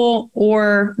renewable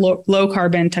or low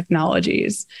carbon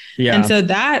technologies. And so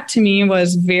that to me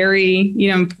was very,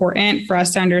 important for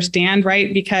us to understand,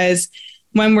 right? Because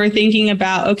when we're thinking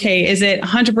about, okay, is it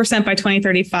 100% by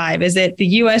 2035? Is it the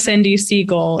US NDC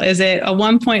goal? Is it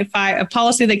a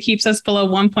policy that keeps us below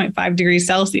 1.5 degrees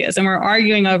Celsius? And we're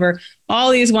arguing over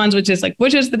all these ones, which is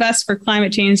the best for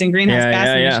climate change and greenhouse gas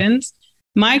emissions.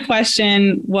 My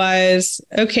question was,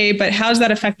 okay, but how does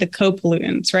that affect the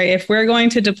co-pollutants, right? If we're going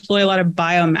to deploy a lot of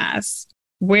biomass,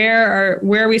 where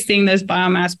are we seeing those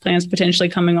biomass plants potentially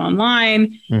coming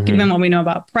online? Given what we know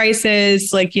about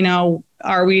prices,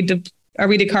 are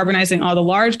we decarbonizing all the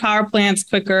large power plants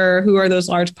quicker? Who are those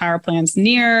large power plants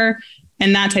near?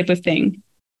 And that type of thing.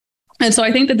 And so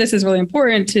I think that this is really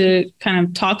important to kind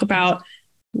of talk about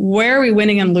where are we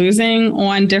winning and losing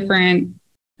on different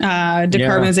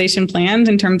decarbonization plans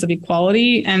in terms of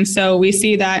equality. And so we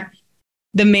see that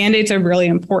the mandates are really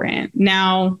important.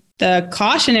 Now, the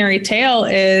cautionary tale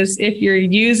is if you're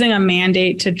using a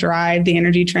mandate to drive the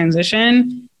energy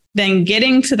transition, then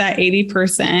getting to that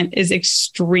 80% is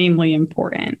extremely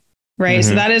important, right?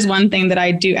 So that is one thing that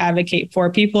I do advocate for.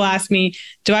 People ask me,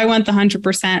 do I want the 100%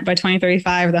 by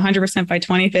 2035 or the 100% by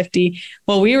 2050?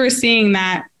 Well, we were seeing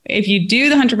that if you do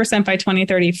the 100% by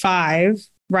 2035,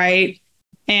 right?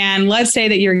 And let's say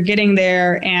that you're getting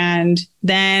there and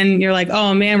then you're like,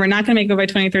 oh man, we're not going to make it by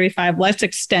 2035. Let's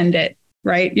extend it,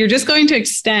 right? You're just going to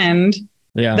extend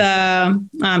the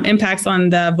impacts on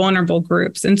the vulnerable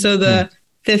groups. And so the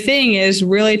thing is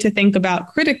really to think about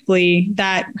critically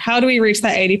that how do we reach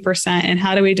that 80% and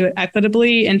how do we do it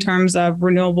equitably in terms of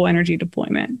renewable energy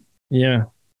deployment? Yeah,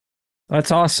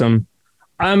 that's awesome.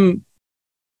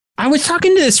 I was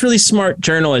talking to this really smart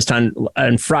journalist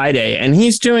on Friday, and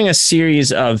he's doing a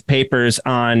series of papers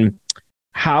on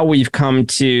how we've come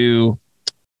to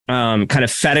kind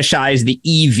of fetishize the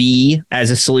EV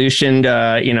as a solution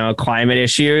to, climate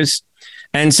issues.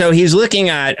 And so he's looking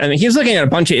at a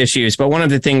bunch of issues, but one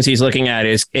of the things he's looking at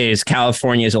is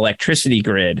California's electricity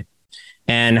grid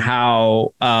and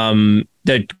how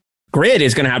the grid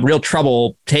is going to have real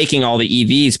trouble taking all the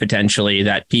EVs potentially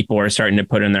that people are starting to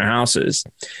put in their houses.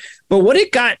 But what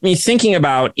it got me thinking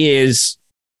about is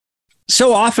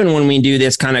so often when we do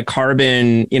this kind of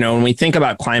carbon, when we think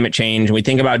about climate change and we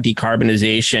think about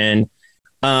decarbonization,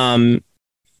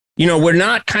 we're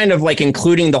not kind of like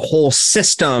including the whole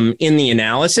system in the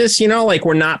analysis, like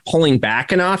we're not pulling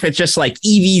back enough. It's just like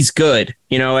EV's good,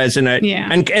 as in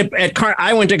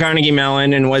I went to Carnegie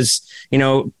Mellon and was,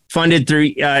 funded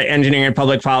through engineering and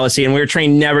public policy. And we were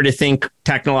trained never to think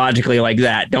technologically like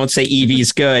that. Don't say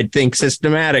EV's good, think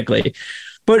systematically.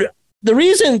 But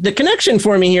the connection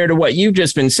for me here to what you've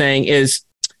just been saying is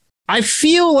I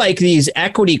feel like these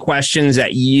equity questions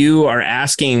that you are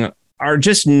asking are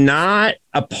just not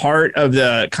a part of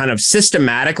the kind of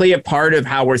systematically a part of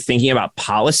how we're thinking about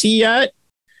policy yet.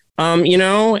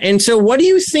 And so what do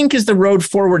you think is the road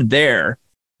forward there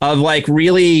of like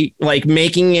really like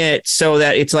making it so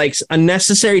that it's like a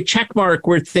necessary check mark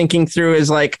we're thinking through is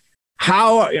like,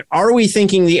 how are we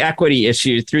thinking the equity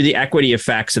issue through the equity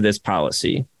effects of this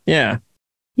policy? Yeah.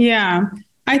 Yeah.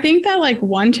 I think that like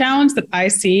one challenge that I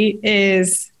see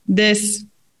is this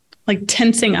like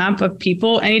tensing up of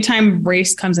people anytime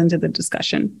race comes into the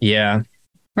discussion. Yeah.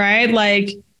 Right.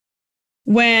 Like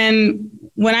when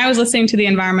I was listening to the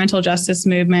environmental justice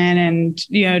movement and,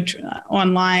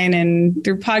 online and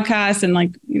through podcasts and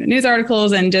like news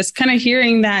articles and just kind of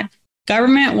hearing that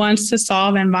government wants to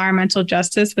solve environmental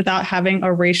justice without having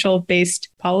a racial based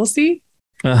policy.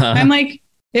 I'm like,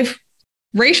 if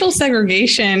racial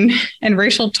segregation and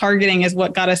racial targeting is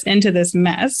what got us into this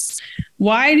mess,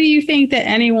 why do you think that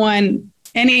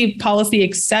any policy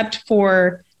except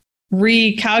for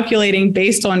recalculating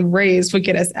based on race would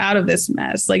get us out of this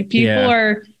mess? Like people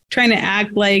are trying to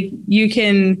act like you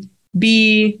can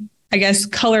be, I guess,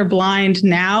 colorblind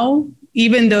now,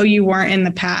 even though you weren't in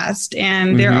the past.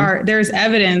 And there's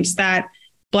evidence that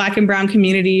Black and brown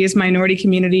communities, minority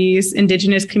communities,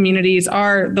 indigenous communities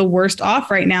are the worst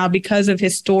off right now because of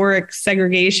historic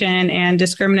segregation and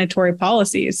discriminatory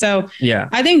policies. So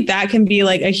I think that can be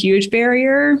like a huge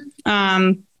barrier.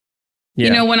 When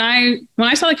I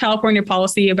saw the California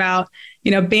policy about,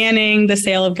 banning the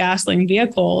sale of gasoline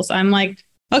vehicles, I'm like,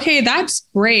 okay, that's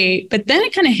great. But then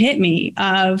it kind of hit me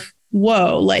of,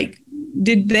 whoa, like,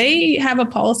 did they have a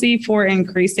policy for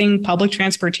increasing public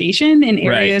transportation in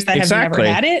areas that have never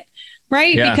had it?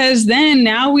 Right. Yeah. Because then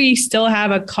now we still have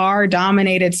a car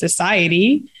dominated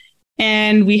society.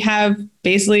 And we have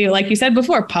basically, like you said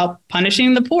before,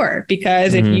 punishing the poor,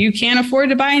 because if you can't afford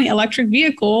to buy an electric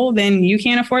vehicle, then you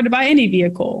can't afford to buy any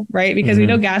vehicle. Right. Because we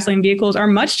know gasoline vehicles are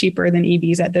much cheaper than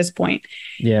EVs at this point.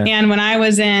 Yeah. And when I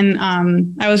was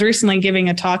I was recently giving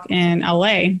a talk in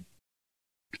LA.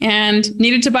 And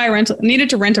needed to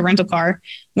rent a rental car.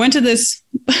 Went to this,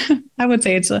 I would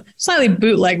say it's a slightly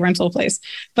bootleg rental place,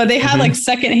 but they had like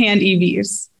secondhand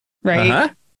EVs, right?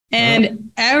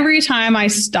 And every time I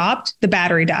stopped, the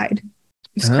battery died.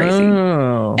 It's crazy.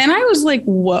 And I was like,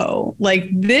 whoa, like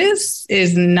this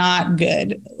is not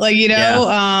good. Like,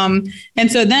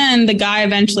 and so then the guy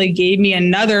eventually gave me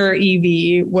another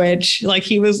EV, which like,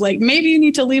 he was like, maybe you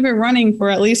need to leave it running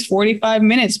for at least 45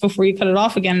 minutes before you cut it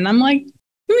off again. And I'm like,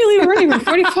 we leave it running for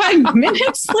 45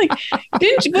 minutes? Like, what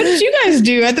did you guys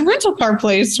do at the rental car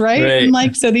place? Right. And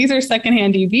like, so these are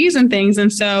secondhand EVs and things.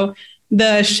 And so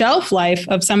the shelf life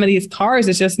of some of these cars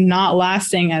is just not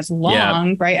lasting as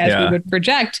long, right, as we would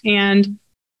project. And,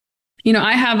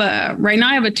 I have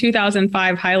a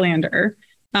 2005 Highlander.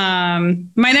 My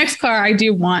next car, I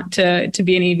do want to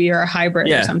be an EV or a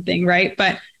hybrid or something. Right.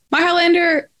 But my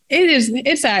Highlander,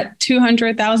 it's at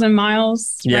 200,000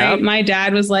 miles, right? My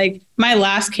dad was like, my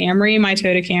last Camry, my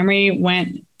Toyota Camry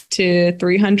went to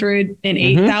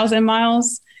 308,000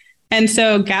 miles. And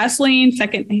so gasoline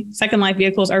second life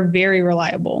vehicles are very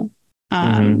reliable.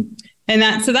 And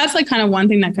that's like kind of one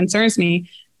thing that concerns me,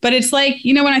 but it's like,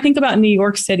 when I think about New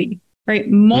York City, right?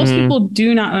 Most people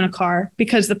do not own a car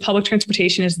because the public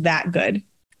transportation is that good.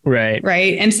 Right.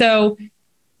 Right. And so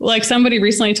like somebody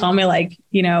recently told me like,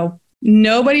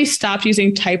 nobody stopped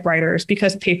using typewriters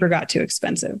because paper got too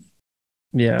expensive.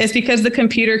 Yeah. It's because the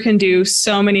computer can do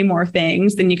so many more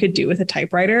things than you could do with a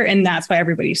typewriter. And that's why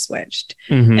everybody switched.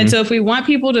 And so if we want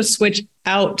people to switch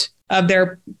out of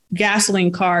their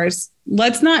gasoline cars,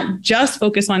 let's not just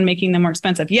focus on making them more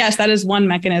expensive. Yes, that is one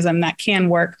mechanism that can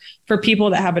work for people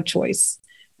that have a choice.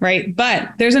 Right.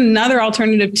 But there's another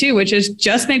alternative, too, which is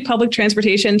just make public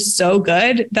transportation so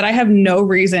good that I have no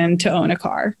reason to own a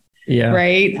car. Yeah.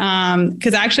 Right.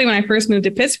 Because actually, when I first moved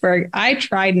to Pittsburgh, I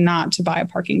tried not to buy a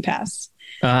parking pass.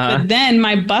 But then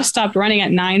my bus stopped running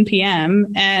at 9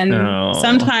 p.m. And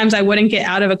sometimes I wouldn't get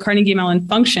out of a Carnegie Mellon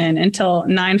function until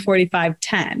 9:45,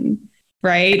 10.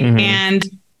 Right. And,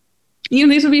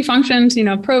 these would be functions,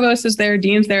 provost is there,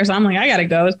 dean's there. So I'm like, I got to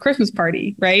go. It's Christmas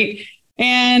party. Right.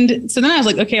 And so then I was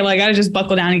like, okay, well, I got to just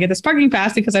buckle down and get this parking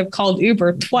pass because I've called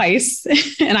Uber twice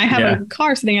and I have a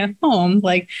car sitting at home.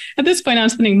 Like at this point, I'm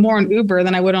spending more on Uber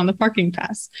than I would on the parking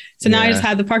pass. So now I just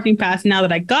had the parking pass. Now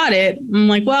that I got it, I'm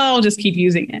like, well, I'll just keep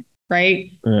using it.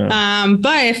 Right. Yeah.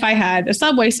 But if I had a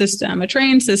subway system, a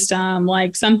train system,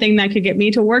 like something that could get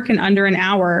me to work in under an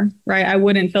hour, right, I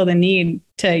wouldn't feel the need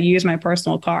to use my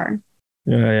personal car.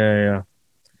 Yeah,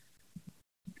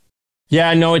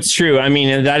 no, it's true. I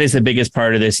mean, that is the biggest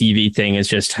part of this EV thing is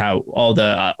just how all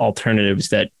the alternatives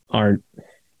that aren't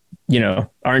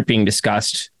being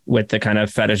discussed with the kind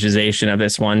of fetishization of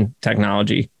this one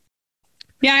technology.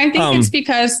 Yeah, I think it's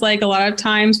because like a lot of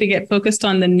times we get focused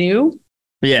on the new.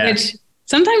 Yeah. Which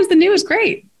sometimes the new is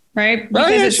great, right?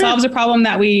 Because it solves a problem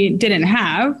that we didn't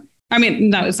have. I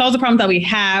mean, no, it solves a problem that we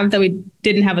have that we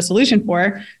didn't have a solution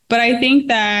for. But I think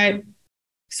that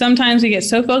sometimes we get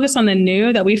so focused on the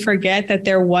new that we forget that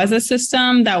there was a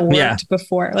system that worked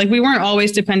before. Like we weren't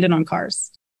always dependent on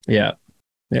cars. Yeah.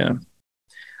 Yeah.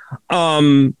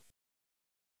 Well,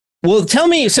 tell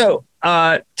me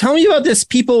about this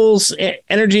People's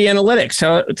Energy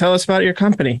Analytics. Tell us about your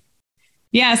company.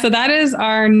 Yeah, so that is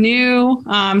our new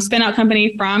spin-out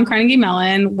company from Carnegie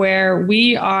Mellon, where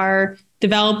we are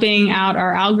developing out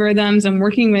our algorithms and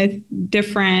working with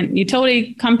different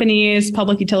utility companies,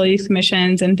 public utilities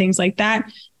commissions, and things like that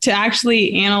to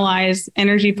actually analyze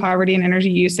energy poverty and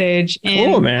energy usage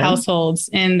in households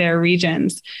in their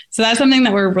regions. So that's something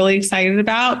that we're really excited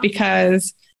about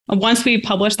because once we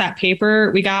published that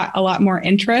paper, we got a lot more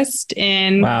interest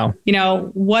in,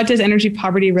 what does energy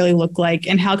poverty really look like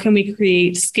and how can we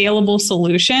create scalable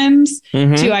solutions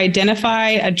to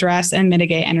identify, address, and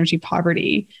mitigate energy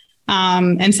poverty.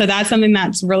 And so that's something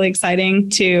that's really exciting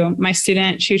to my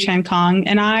student, Shu-Chan Kong,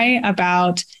 and I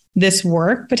about this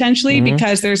work potentially,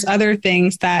 because there's other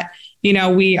things that,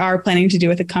 we are planning to do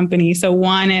with the company. So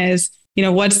one is,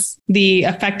 what's the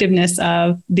effectiveness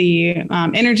of the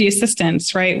energy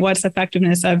assistance, right? What's the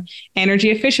effectiveness of energy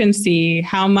efficiency?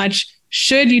 How much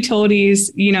should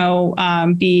utilities,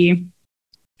 be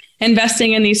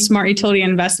investing in these smart utility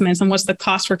investments? And what's the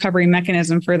cost recovery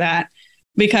mechanism for that?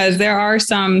 Because there are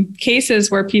some cases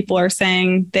where people are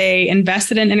saying they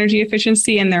invested in energy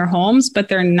efficiency in their homes, but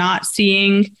they're not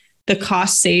seeing the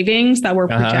cost savings that were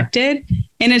projected.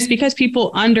 And it's because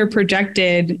people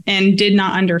underprojected and did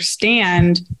not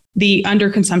understand the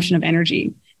underconsumption of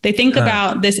energy. They think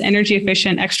about this energy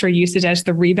efficient extra usage as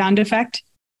the rebound effect,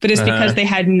 but it's because they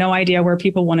had no idea where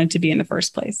people wanted to be in the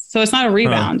first place. So it's not a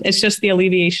rebound. It's just the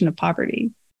alleviation of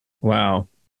poverty. Wow.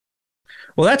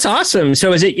 Well, that's awesome.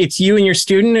 So it's you and your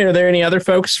student? Are there any other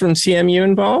folks from CMU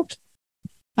involved?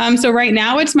 So right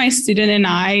now it's my student and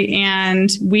I,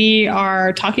 and we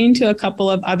are talking to a couple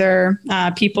of other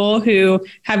people who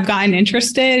have gotten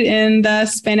interested in the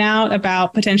spin out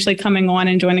about potentially coming on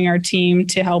and joining our team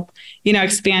to help,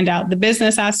 expand out the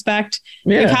business aspect.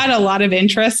 Yeah. We've had a lot of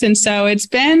interest. And so it's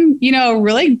been, a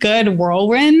really good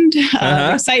whirlwind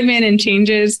of excitement and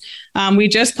changes. We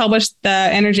just published the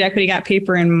Energy Equity Gap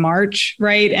paper in March,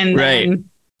 right? And then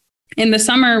in the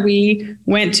summer, we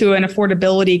went to an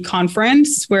affordability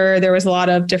conference where there was a lot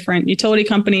of different utility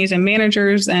companies and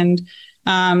managers and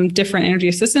different energy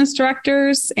assistance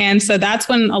directors. And so that's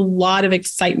when a lot of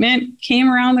excitement came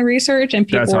around the research and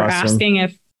people were asking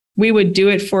if we would do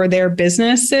it for their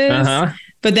businesses.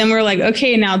 But then we're like,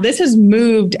 okay, now this has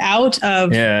moved out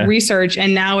of research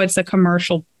and now it's a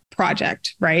commercial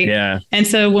project, right? Yeah. And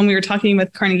so when we were talking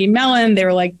with Carnegie Mellon, they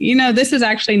were like, this is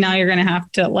actually now you're going to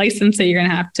have to license it. You're going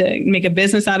to have to make a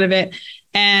business out of it.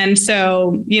 And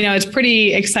so, it's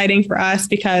pretty exciting for us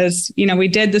because, we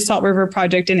did the Salt River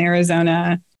project in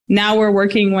Arizona. Now we're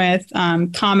working with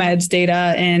ComEd's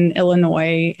data in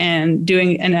Illinois and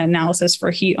doing an analysis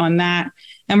for heat on that.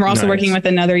 And we're also working with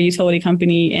another utility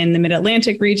company in the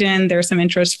Mid-Atlantic region. There's some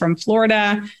interest from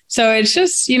Florida. So it's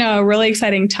just, a really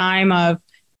exciting time of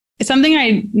it's something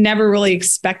I never really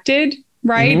expected,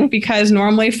 right? Because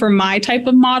normally for my type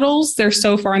of models, they're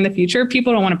so far in the future,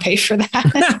 people don't want to pay for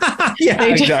that.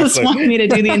 They just want me to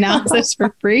do the analysis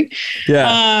for free.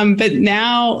 But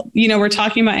now, we're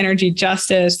talking about energy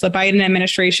justice. The Biden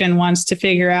administration wants to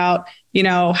figure out,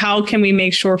 how can we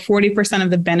make sure 40%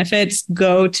 of the benefits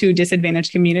go to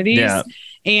disadvantaged communities?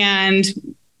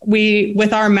 And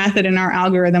with our method and our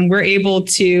algorithm, we're able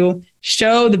to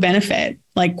show the benefit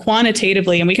like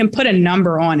quantitatively, and we can put a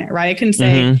number on it, right? I can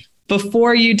say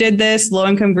before you did this,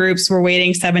 low-income groups were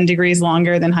waiting 7 degrees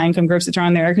longer than high-income groups that turn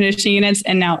on their air conditioning units.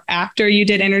 And now after you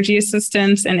did energy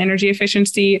assistance and energy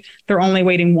efficiency, they're only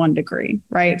waiting 1 degree,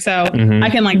 right? So I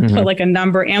can put like a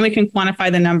number, and we can quantify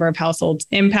the number of households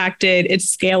impacted.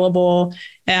 It's scalable.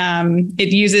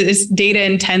 It's data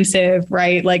intensive,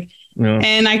 right?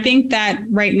 And I think that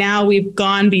right now we've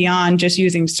gone beyond just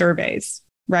using surveys,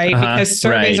 right? Because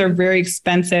surveys are very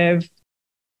expensive.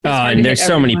 And there's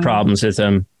so many problems with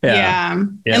them. Yeah.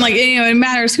 And it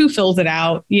matters who fills it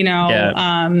out,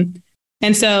 and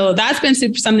so that's been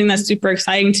something that's super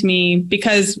exciting to me,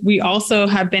 because we also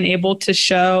have been able to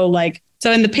show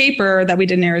so in the paper that we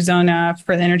did in Arizona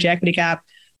for the energy equity gap,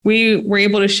 we were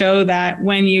able to show that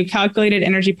when you calculated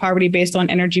energy poverty based on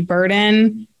energy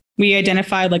burden, we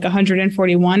identified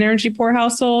 141 energy poor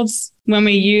households. When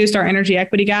we used our energy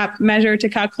equity gap measure to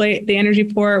calculate the energy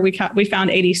poor, we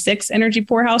found 86 energy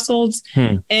poor households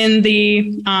in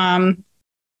the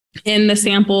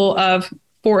sample of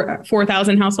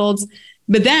 4,000 households.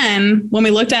 But then when we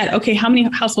looked at, how many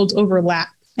households overlap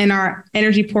in our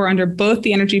energy poor under both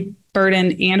the energy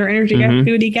burden and our energy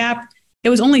equity gap, it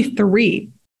was only 3.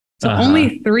 So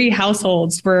only 3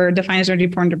 households were defined as energy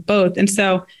poor under both. And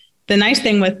so the nice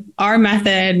thing with our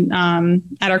method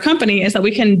at our company is that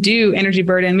we can do energy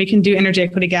burden, we can do energy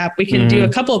equity gap, we can do a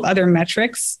couple of other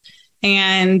metrics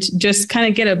and just kind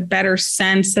of get a better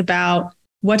sense about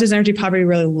what does energy poverty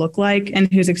really look like and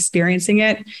who's experiencing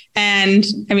it. And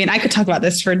I mean, I could talk about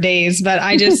this for days, but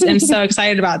I just am so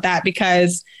excited about that,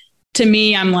 because to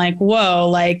me, I'm like,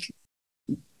 whoa,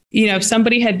 if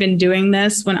somebody had been doing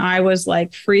this when I was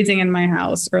freezing in my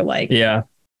house or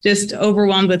just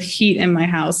overwhelmed with heat in my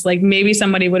house, maybe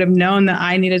somebody would have known that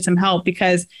I needed some help,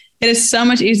 because it is so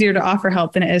much easier to offer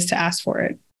help than it is to ask for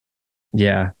it.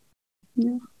 Yeah.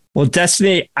 Well,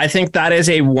 Destiny, I think that is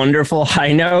a wonderful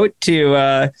high note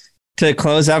to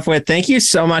close up with. Thank you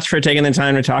so much for taking the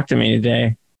time to talk to me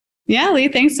today. Yeah, Lee,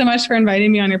 thanks so much for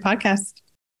inviting me on your podcast.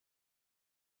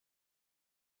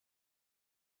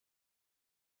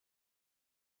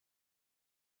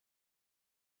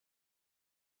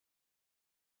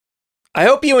 I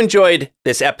hope you enjoyed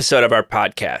this episode of our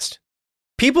podcast.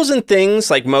 Peoples and things,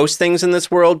 like most things in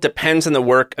this world, depends on the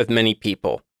work of many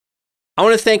people. I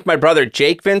want to thank my brother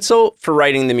Jake Vinsel for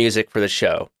writing the music for the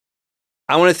show.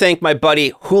 I want to thank my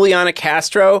buddy Juliana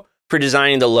Castro for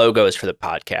designing the logos for the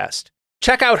podcast.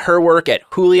 Check out her work at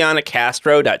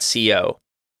julianacastro.co.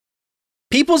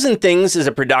 Peoples and Things is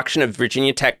a production of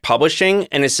Virginia Tech Publishing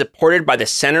and is supported by the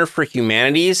Center for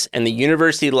Humanities and the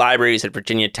University Libraries at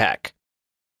Virginia Tech.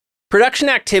 Production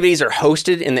activities are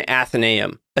hosted in the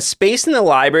Athenaeum, a space in the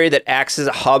library that acts as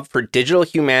a hub for digital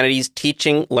humanities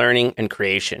teaching, learning, and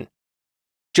creation.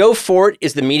 Joe Fort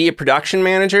is the media production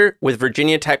manager with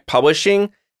Virginia Tech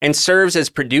Publishing and serves as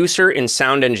producer and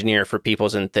sound engineer for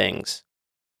Peoples and Things.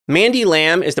 Mandy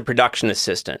Lamb is the production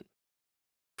assistant.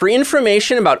 For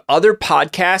information about other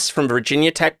podcasts from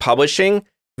Virginia Tech Publishing,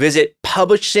 visit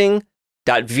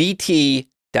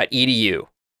publishing.vt.edu.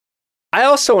 I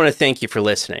also want to thank you for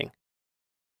listening.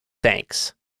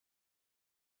 Thanks.